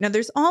 Now,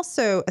 there's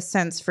also a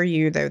sense for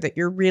you, though, that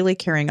you're really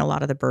carrying a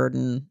lot of the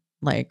burden,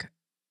 like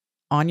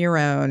on your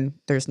own.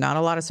 There's not a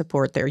lot of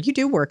support there. You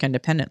do work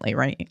independently,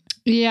 right?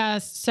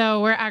 Yes.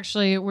 So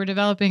we're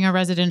developing a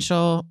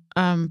residential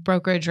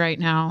brokerage right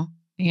now.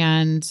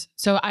 And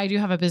so I do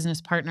have a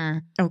business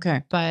partner.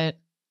 Okay. But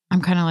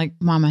I'm kind of like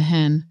mama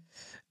hen.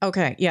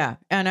 Okay. Yeah.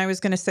 And I was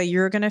going to say,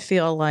 you're going to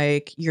feel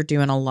like you're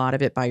doing a lot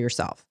of it by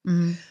yourself.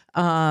 But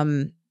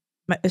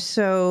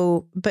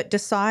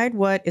decide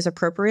what is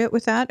appropriate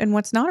with that and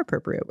what's not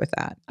appropriate with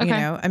that. Okay.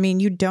 I mean,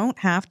 you don't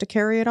have to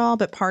carry it all,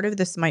 but part of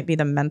this might be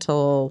the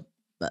mental,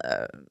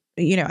 as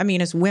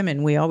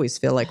women, we always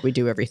feel like we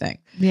do everything.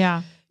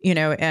 Yeah.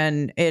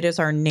 And it is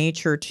our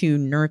nature to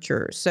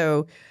nurture.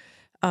 So,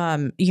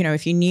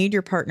 if you need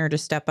your partner to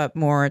step up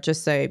more,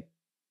 just say,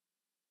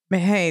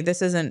 hey,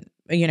 this isn't,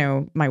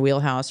 my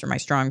wheelhouse or my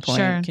strong point.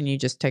 Sure. Can you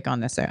just take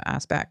on this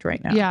aspect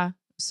right now? Yeah.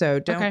 So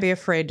don't be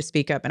afraid to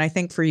speak up. And I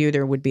think for you,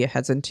 there would be a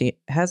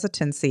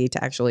hesitancy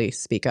to actually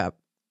speak up.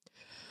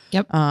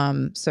 Yep.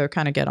 So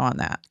kind of get on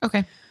that.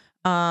 Okay.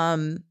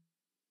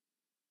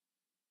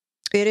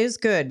 It is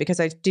good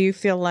because I do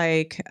feel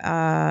like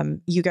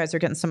you guys are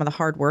getting some of the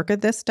hard work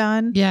of this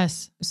done.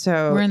 Yes.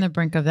 So we're in the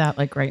brink of that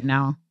like right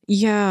now.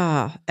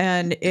 Yeah.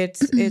 And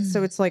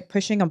it's like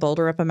pushing a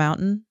boulder up a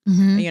mountain.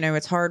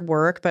 It's hard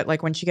work, but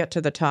like once you get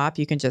to the top,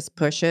 you can just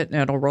push it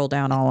and it'll roll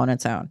down all on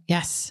its own.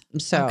 Yes.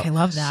 So okay,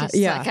 love that.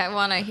 She's like, I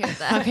want to hear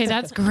that. Okay,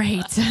 that's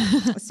great.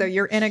 So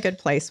you're in a good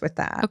place with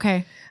that.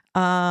 Okay.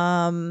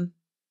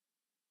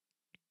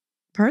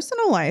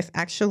 Personal life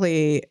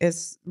actually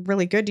is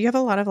really good. Do you have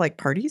a lot of like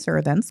parties or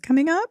events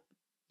coming up?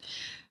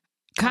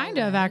 Kind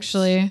of,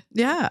 actually.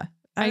 Yeah.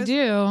 I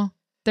do.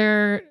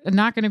 They're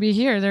not going to be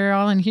here. They're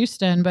all in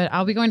Houston, but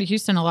I'll be going to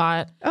Houston a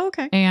lot. Oh,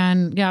 okay.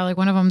 And yeah, like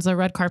one of them's a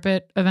red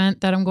carpet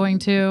event that I'm going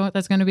to.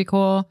 That's going to be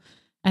cool.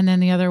 And then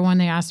the other one,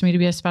 they asked me to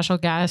be a special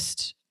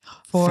guest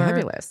for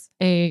Fabulous.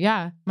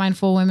 a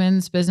mindful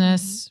women's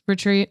business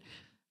retreat.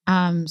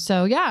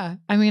 So yeah,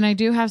 I mean, I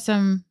do have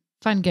some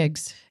fun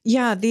gigs.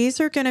 Yeah,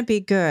 these are going to be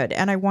good.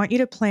 And I want you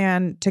to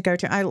plan to go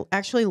to, I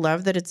actually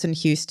love that it's in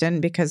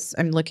Houston because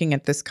I'm looking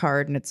at this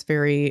card and it's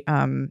very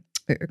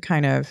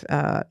kind of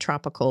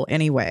tropical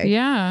anyway.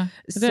 Yeah.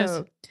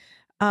 So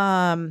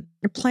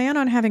Plan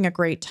on having a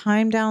great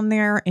time down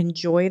there.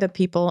 Enjoy the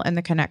people and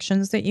the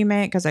connections that you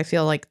make, because I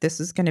feel like this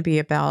is going to be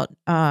about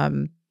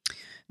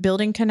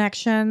building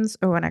connections.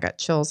 Oh, and I got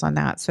chills on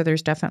that. So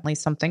there's definitely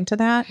something to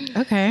that.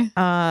 Okay.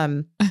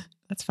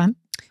 That's fun.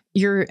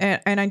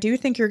 And I do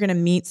think you're going to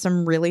meet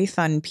some really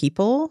fun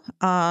people.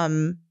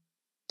 And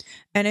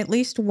at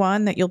least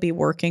one that you'll be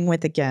working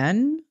with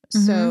again.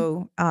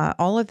 So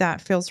all of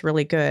that feels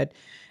really good.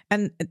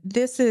 And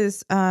this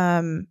is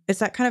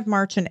that kind of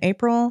March and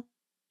April?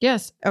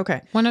 Yes.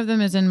 Okay. One of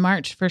them is in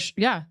March for sure.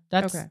 Yeah.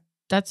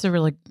 That's a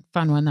really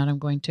fun one that I'm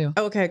going to.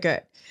 Okay,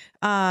 good.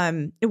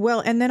 Well,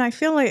 and then I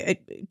feel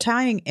like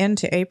tying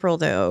into April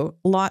though,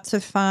 lots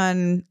of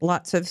fun,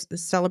 lots of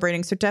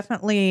celebrating. So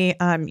definitely,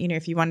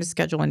 if you want to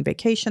schedule in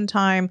vacation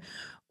time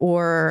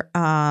or,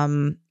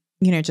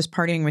 just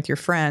partying with your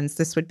friends,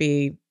 this would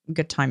be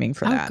good timing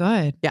for that.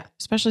 Good. Yeah.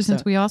 Especially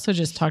since we also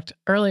just talked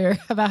earlier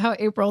about how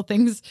April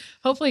things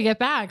hopefully get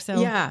back. So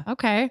yeah.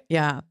 Okay.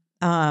 Yeah.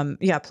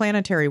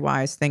 Planetary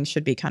wise, things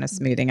should be kind of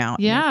smoothing out.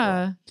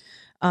 Yeah.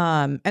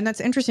 And that's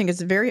interesting.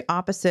 It's very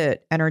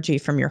opposite energy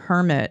from your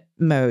hermit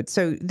mode.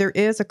 So there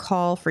is a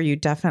call for you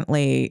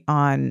definitely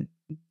on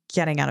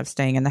getting out of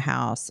staying in the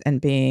house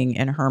and being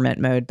in hermit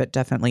mode, but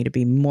definitely to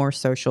be more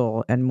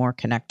social and more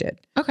connected.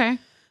 Okay.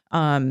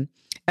 And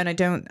I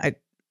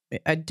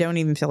don't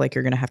even feel like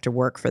you're going to have to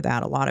work for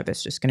that. A lot of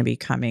it's just going to be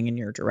coming in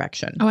your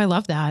direction. Oh, I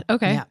love that.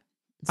 Okay. Yeah.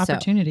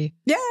 Opportunity.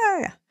 So,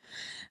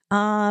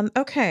 yeah.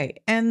 Okay.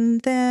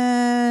 And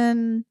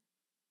then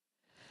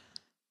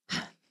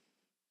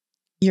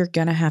you're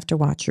going to have to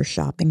watch your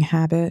shopping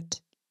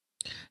habit.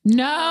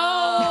 No.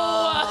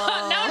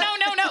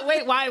 No.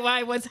 Wait,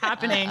 why? What's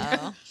happening?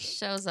 Uh-oh.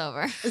 Show's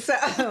over. So,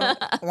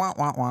 wah,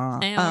 wah, wah.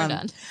 And we're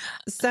done.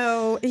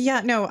 So,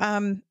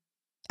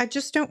 I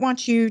just don't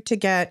want you to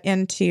get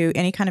into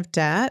any kind of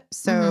debt.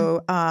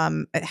 So,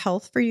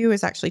 health for you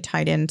is actually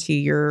tied into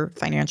your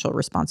financial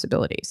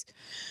responsibilities.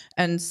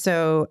 And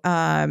so,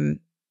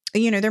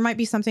 there might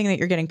be something that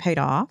you're getting paid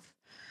off.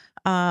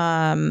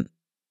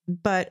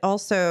 But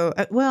also,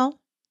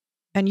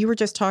 and you were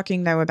just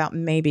talking though about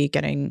maybe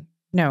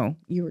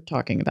you were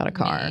talking about a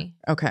car. Me.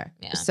 Okay.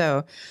 Yeah.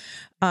 So,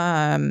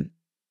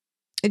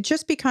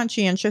 just be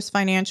conscientious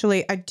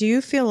financially. I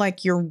do feel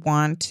like you're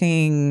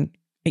wanting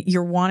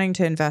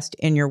to invest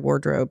in your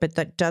wardrobe, but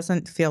that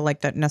doesn't feel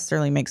like that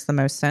necessarily makes the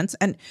most sense.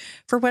 And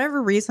for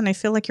whatever reason, I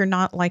feel like you're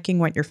not liking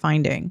what you're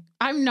finding.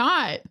 I'm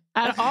not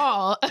at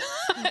all.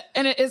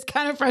 And it is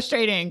kind of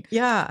frustrating.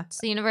 Yeah. It's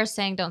the universe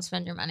saying don't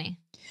spend your money.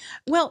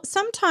 Well,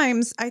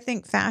 sometimes I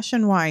think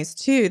fashion wise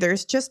too,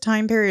 there's just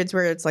time periods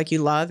where it's like you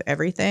love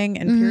everything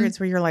and periods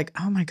where you're like,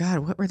 oh my God,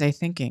 what were they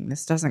thinking?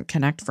 This doesn't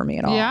connect for me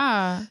at all.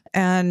 Yeah.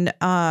 And,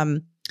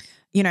 I'm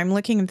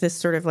looking at this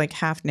sort of like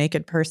half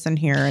naked person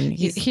here and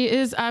he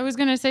is, I was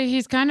going to say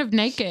he's kind of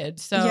naked.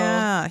 So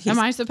yeah, am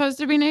I supposed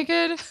to be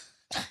naked?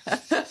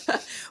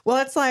 Well,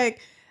 it's like,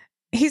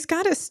 he's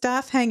got his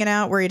stuff hanging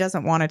out where he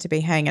doesn't want it to be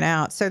hanging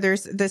out. So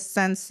there's this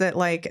sense that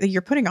like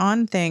you're putting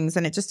on things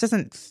and it just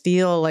doesn't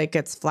feel like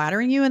it's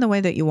flattering you in the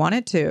way that you want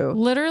it to.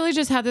 Literally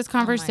just had this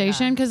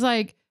conversation because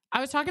like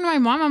I was talking to my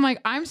mom. I'm like,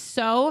 I'm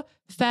so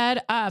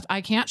fed up. I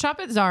can't shop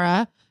at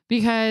Zara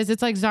because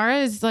it's like Zara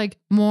is like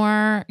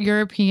more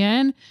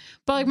European.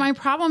 But like my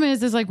problem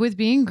is like with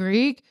being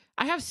Greek,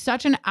 I have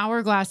such an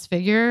hourglass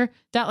figure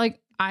that like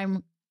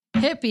I'm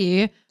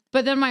hippie,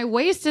 but then my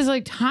waist is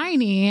like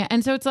tiny.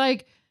 And so it's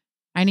like,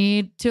 I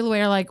need to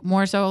wear like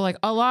more so like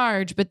a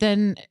large, but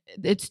then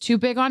it's too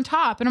big on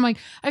top. And I'm like,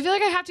 I feel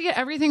like I have to get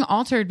everything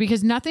altered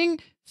because nothing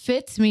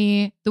fits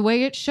me the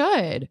way it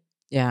should.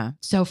 Yeah.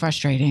 So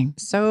frustrating.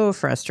 So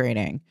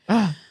frustrating.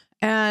 Ugh.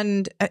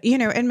 And,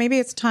 and maybe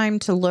it's time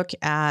to look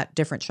at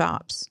different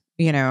shops,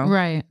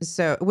 Right.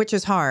 So, which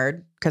is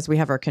hard because we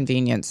have our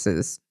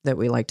conveniences that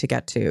we like to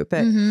get to.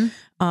 But,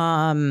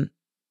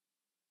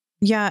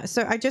 yeah.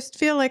 So I just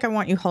feel like I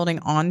want you holding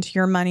on to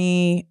your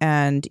money.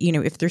 And,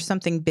 if there's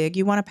something big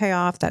you want to pay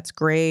off, that's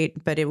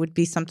great. But it would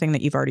be something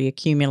that you've already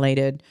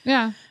accumulated.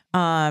 Yeah.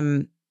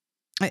 And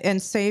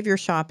save your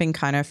shopping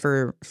kind of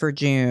for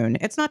June.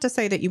 It's not to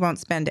say that you won't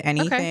spend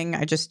anything.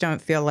 Okay. I just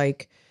don't feel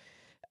like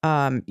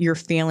you're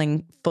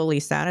feeling fully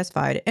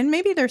satisfied. And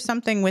maybe there's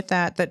something with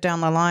that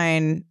down the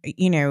line,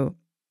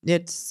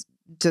 it's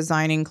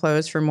designing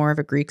clothes for more of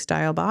a Greek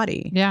style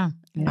body. Yeah.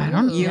 I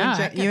don't know. You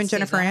and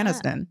Jennifer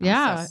Aniston.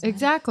 Yeah,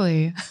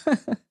 exactly.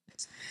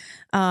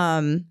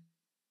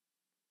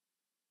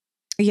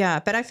 Yeah,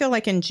 but I feel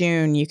like in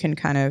June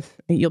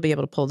you'll be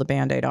able to pull the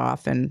Band-Aid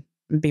off and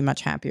be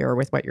much happier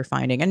with what you're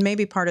finding. And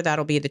maybe part of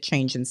that'll be the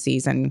change in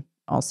season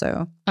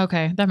also.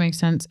 Okay, that makes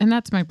sense. And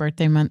that's my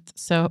birthday month.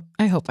 So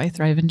I hope I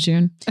thrive in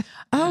June.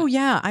 Oh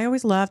yeah. I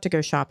always love to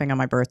go shopping on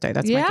my birthday.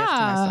 That's my gift to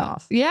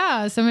myself.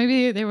 Yeah. So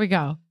maybe there we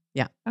go.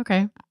 Yeah.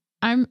 Okay.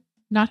 I'm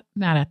not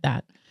mad at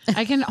that.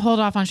 I can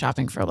hold off on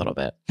shopping for a little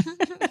bit.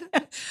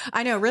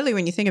 I know, really,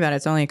 when you think about it,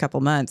 it's only a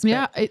couple months.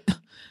 Yeah.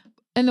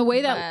 And the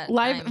way that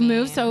life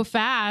moves so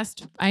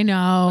fast, I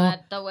know.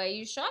 But the way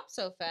you shop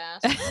so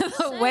fast.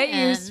 The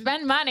way you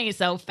spend money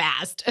so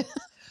fast.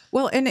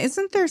 Well, and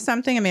isn't there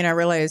something, I mean, I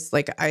realize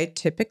like I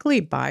typically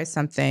buy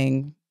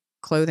something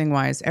clothing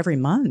wise every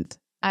month.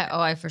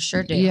 I for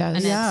sure do. Yes.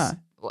 And Yeah.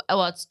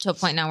 it's to a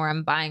point now where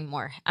I'm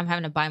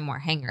having to buy more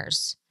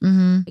hangers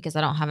Mm-hmm. because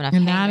I don't have enough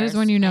And hangers. that is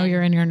when you know And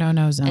you're in your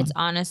no-no zone. It's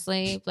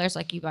honestly, Blair's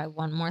like, you buy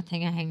one more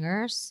thing of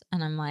hangers.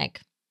 And I'm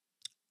like,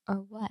 or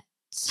what?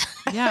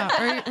 Yeah.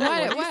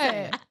 Or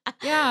what?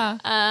 Yeah.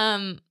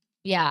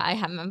 Yeah, I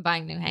haven't been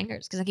buying new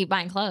hangers because I keep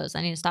buying clothes.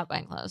 I need to stop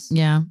buying clothes.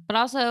 Yeah. But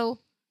also,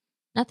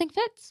 nothing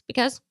fits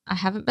because I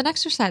haven't been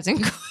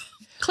exercising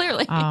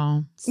clearly.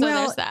 Oh. So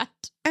Well, there's that.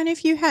 And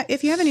if you have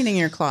anything in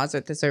your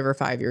closet that's over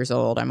 5 years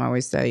old, I'm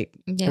always like,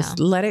 Yeah. just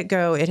let it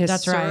go. It has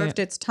That's right. served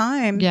its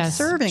time Yes.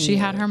 serving. She you.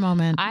 had her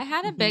moment. I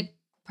had a big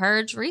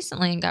purge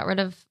recently and got rid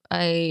of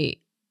a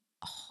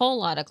whole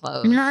lot of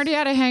clothes. And you're already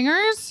out of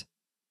hangers?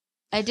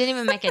 I didn't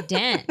even make a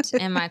dent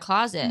in my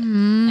closet.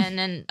 Mhm. And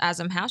then as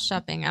I'm house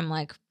shopping, I'm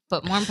like,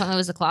 but more importantly, what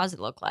does the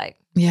closet look like?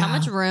 Yeah. How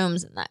much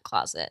room's in that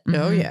closet? Oh,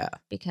 Mhm. yeah.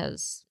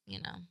 Because,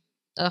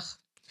 ugh.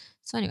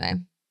 So anyway,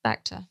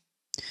 back to.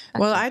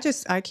 Well,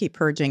 I keep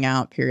purging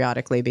out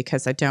periodically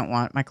because I don't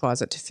want my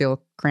closet to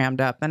feel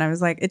crammed up. And I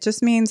was like, it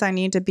just means I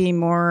need to be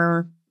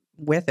more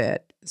with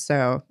it.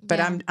 So, but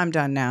Yeah. I'm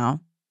done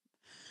now.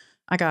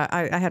 I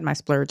had my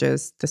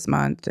splurges this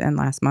month and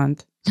last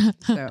month.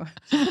 So,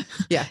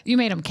 yeah. You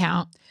made them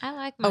count. I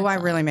like my Oh, I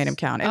really made him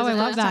clothes. count. It Oh, was I the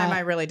love first time that. I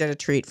really did a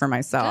treat for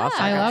myself.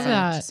 Good. I got love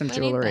that. Some We need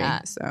jewelry.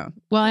 that. So,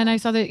 Well, and I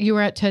saw that you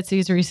were at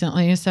Tootsie's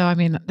recently. So, I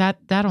mean,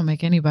 that'll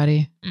make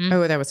anybody. Mhm.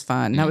 oh, that was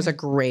fun. That was a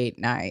great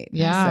night.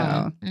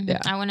 Yeah. So, Mhm. yeah.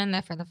 I went in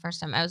there for the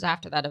first time. I was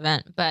after that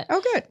event, but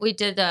Oh, good. we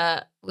did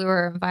we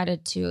were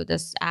invited to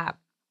this app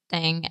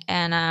thing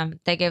and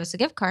they gave us a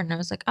gift card and I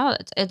was like, oh,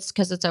 it's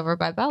because it's over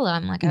by Bella.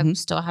 I'm like, I Mhm.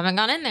 still haven't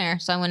gone in there.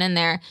 So I went in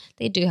there.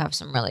 They do have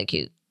some really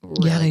cute,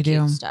 Yeah, they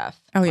cute do.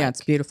 stuff. Oh, yeah. Like,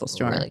 It's a beautiful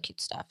store. really cute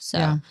stuff. So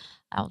Yeah.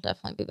 I'll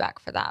definitely be back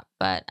for that.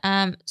 But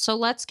so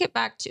let's get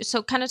back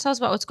to kind of tell us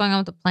about what's going on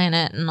with the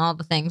planet and all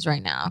the things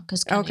right now.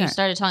 Because Okay. you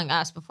started telling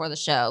us before the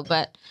show,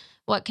 but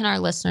what can our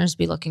listeners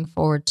be looking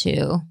forward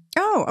to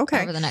Oh,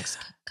 okay. over the next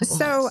couple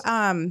So,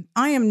 months?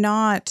 I am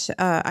not.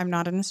 I'm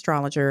not an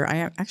astrologer. I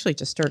actually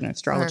just started an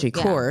astrology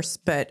yeah. course,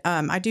 but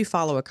I do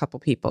follow a couple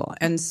people.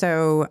 And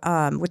so,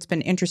 what's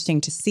been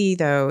interesting to see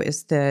though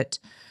is that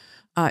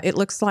it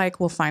looks like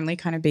we'll finally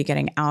kind of be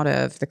getting out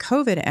of the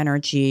COVID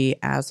energy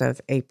as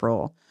of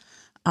April.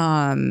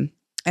 And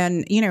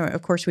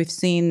of course, we've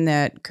seen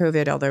that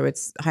COVID, although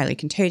it's highly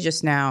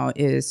contagious now,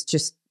 is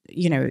just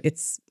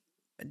it's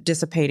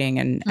dissipating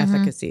in Mhm.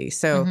 efficacy.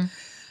 So. Mhm.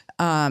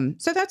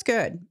 So that's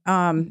good.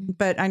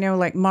 But I know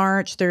like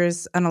March,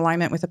 there's an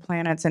alignment with the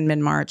planets in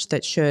mid-March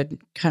that should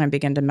kind of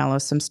begin to mellow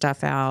some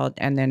stuff out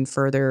and then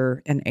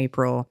further in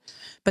April.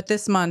 But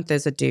this month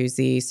is a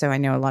doozy. So I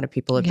know a lot of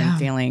people have Yeah. been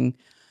feeling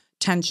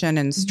tension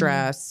and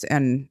stress.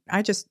 And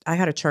I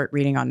had a chart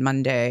reading on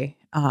Monday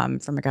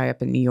from a guy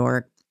up in New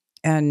York.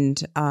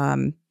 And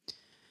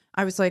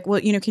I was like, well,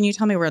 can you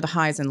tell me where the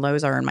highs and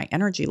lows are in my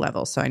energy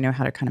level so I know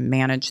how to kind of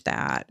manage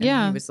that? And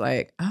Yeah. he was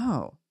like,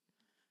 oh.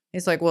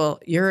 He's like, well,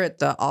 you're at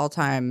the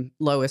all-time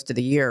lowest of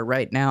the year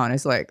right now. And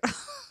it's like,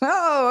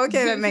 oh,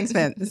 okay, that makes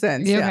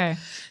sense. Yeah. Okay.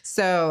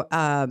 So,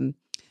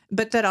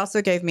 but that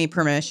also gave me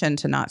permission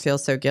to not feel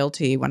so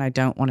guilty when I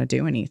don't want to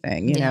do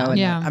anything, Yeah. and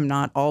Yeah. I'm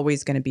not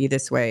always going to be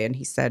this way. And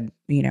he said,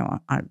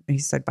 he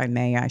said by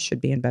May, I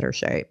should be in better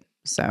shape.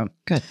 So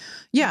Good.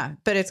 Yeah.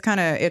 But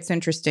it's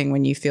interesting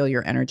when you feel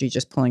your energy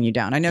just pulling you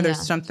down. I know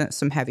there's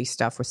some heavy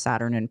stuff with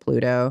Saturn and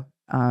Pluto.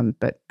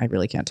 But I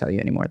really can't tell you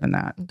any more than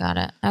that. Got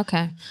it.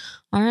 Okay.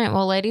 All right.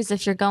 Well, ladies,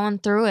 if you're going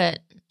through it,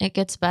 it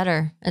gets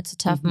better. It's a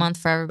tough month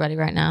for everybody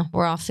right now.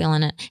 We're all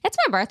feeling it. It's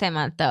my birthday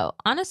month, though.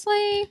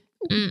 Honestly,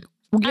 You're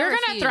going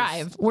to refuse.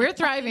 thrive. We're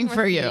thriving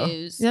for you.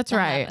 refuse That's to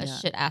have right. a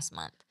shit ass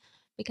month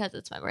because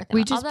it's my birthday.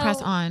 We month. just press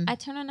Although on. I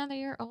turn another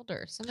year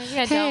older, so maybe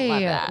I don't love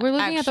Hey, that. we're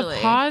looking at the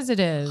actually.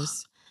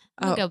 positives.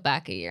 I'm gonna Oh. go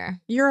back a year.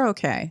 You're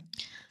okay.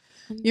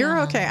 You're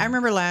No. okay. I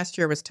remember last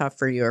year was tough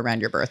for you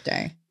around your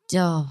birthday.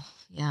 Oh,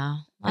 yeah.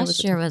 was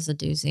Last a year was a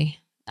doozy.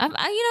 You know what?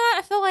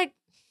 I feel like,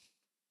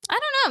 I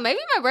don't know. Maybe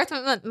my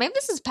birthday month, maybe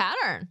this is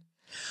pattern.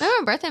 Maybe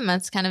my birthday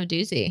month's kind of a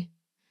doozy.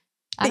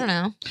 I don't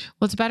know.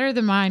 Well, it's better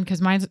than mine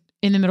because mine's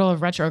in the middle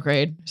of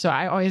retrograde. So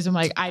I always am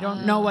like, I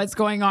don't know what's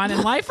going on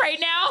in life right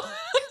now.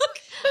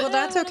 Well,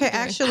 that's okay.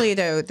 Actually,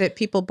 though, that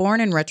people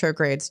born in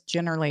retrogrades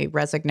generally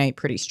resonate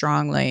pretty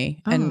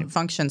strongly Oh. and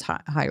functions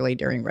highly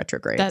during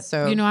retrograde. That's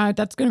so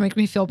that's going to make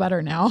me feel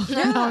better now.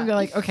 Yeah. I'll be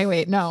like, okay,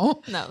 wait,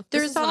 no. No, this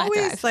there's is when I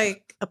always thrive.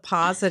 like a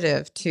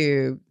positive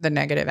to the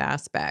negative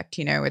aspect.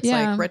 It's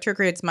Yeah. like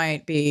retrogrades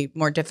might be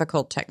more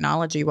difficult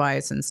technology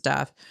wise and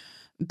stuff,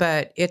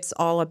 but it's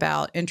all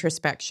about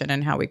introspection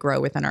and how we grow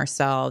within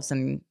ourselves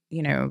and,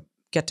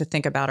 get to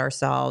think about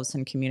ourselves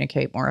and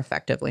communicate more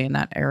effectively in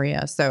that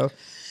area. So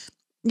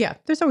yeah,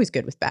 there's always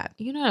good with bad.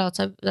 You know what else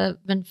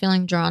I've been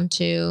feeling drawn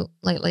to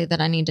lately that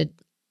I need to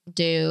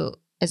do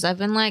is I've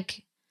been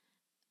like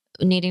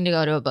needing to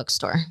go to a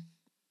bookstore.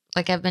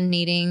 Like I've been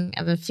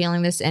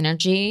feeling this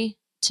energy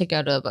to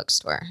go to a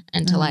bookstore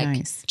and to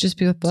nice. Just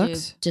be with to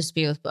books. just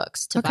be with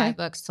books, to Okay. buy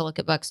books, to look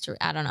at books, to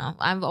I don't know.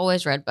 I've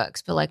always read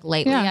books, but like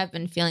lately Yeah. I've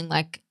been feeling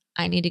like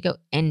I need to go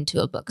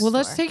into a bookstore. Well,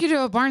 let's take you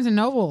to a Barnes and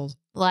Noble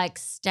like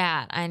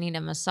stat. I need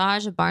a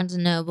massage, a Barnes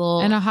and Noble,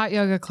 and a hot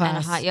yoga class.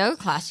 and a hot yoga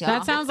class, y'all.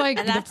 That sounds like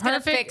And the that's gonna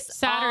perfect fix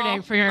Saturday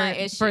all for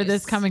my for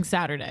this issues. coming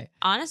Saturday.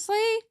 Honestly,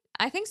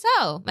 I think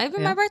so. Maybe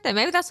Yeah. my birthday.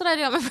 Maybe that's what I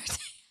do on my birthday.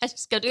 I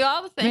just go do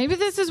all the things. Maybe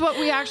this is what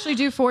we actually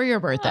do for your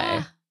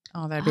birthday.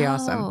 Oh, that'd be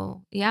awesome.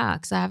 Oh, yeah,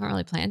 because I haven't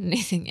really planned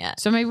anything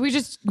yet. So maybe we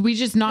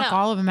just knock No.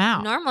 all of them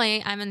out.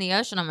 Normally, I'm in the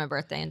ocean on my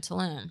birthday in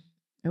Tulum,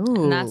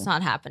 Ooh. and that's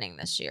not happening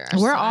this year.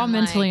 We're So all I'm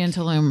mentally like,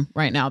 in Tulum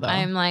right now, though.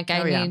 I'm like, I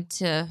Oh, yeah. need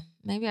to.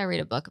 Maybe I read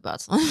a book about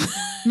Tulum.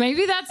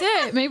 Maybe that's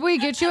it. Maybe we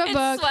get you a and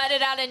book sweat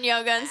it out in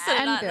yoga instead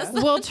of not. and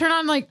we'll turn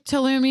on like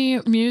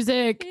Tulumi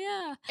music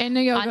Yeah. in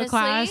the yoga Honestly,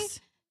 class.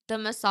 The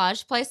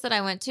massage place that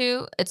I went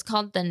to, it's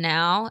called The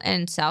Now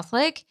in South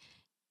Lake.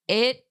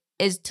 It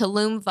is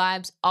Tulum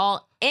vibes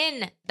all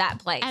in that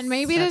place. And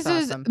maybe That's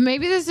this awesome.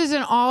 is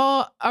an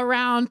all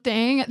around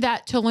thing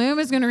that Tulum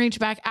is going to reach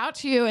back out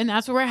to you, and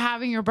that's where we're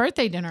having your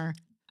birthday dinner.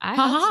 I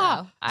Ha hope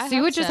ha. so. I See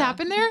hope what just so.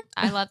 happened there?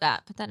 I love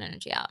that. Put that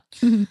energy out.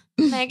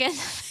 Megan,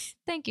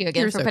 thank you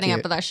again You're for so putting up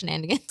cute. with our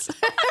shenanigans.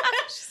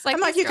 She's I'm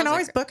like, "These you can girls are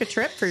always book a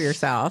trip for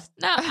yourself.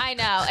 No, I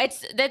know.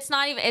 It's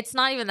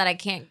not even that I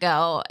can't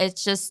go.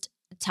 It's just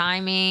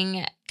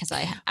timing because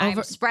I'm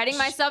Over- spreading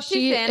myself too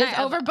she thin. is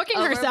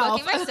overbooking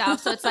herself.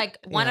 myself. So it's like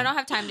one, Yeah. I don't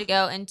have time to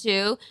go, and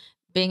two,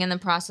 being in the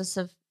process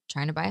of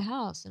trying to buy a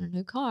house and a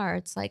new car.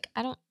 It's like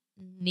I don't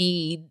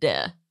need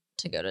to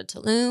go to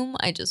Tulum.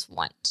 I just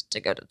want to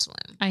go to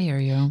Tulum. I hear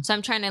you. So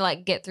I'm trying to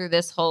like get through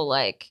this whole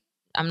like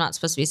I'm not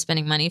supposed to be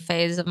spending money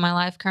phase of my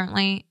life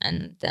currently,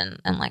 and then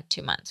in like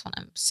 2 months when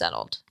I'm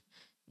settled,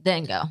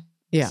 then go.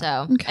 Yeah.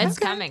 So Okay. it's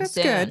Okay, coming that's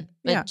soon. good.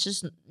 But Yeah.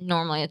 just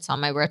normally it's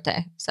on my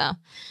birthday. So,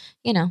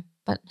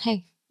 but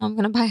hey, I'm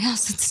gonna buy a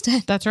house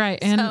instead. That's right.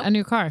 And So- a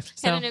new car.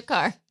 So And a new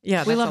car.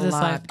 Yeah, We that's love a this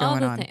lot life. All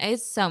going the on. things.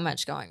 It's so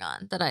much going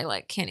on that I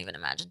like can't even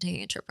imagine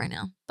taking a trip right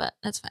now. But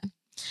that's fine.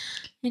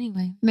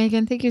 Anyway.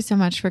 Megan, thank you so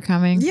much for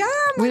coming. Yeah,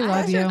 my We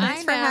love pleasure. you.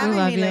 Thanks for I know. having We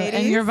love me, you. ladies.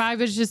 And your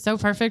vibe is just so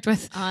perfect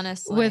with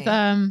Honestly.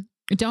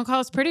 Don't Call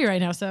Us Pretty right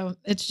now. So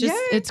it's just,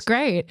 Yes. it's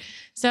great.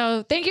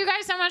 So thank you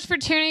guys so much for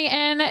tuning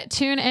in.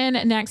 Tune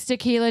in next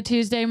Tequila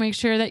Tuesday. Make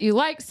sure that you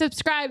like,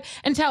 subscribe,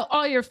 and tell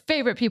all your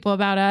favorite people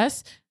about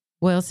us.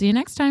 We'll see you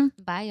next time.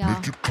 Bye y'all.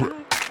 Make it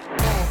clap.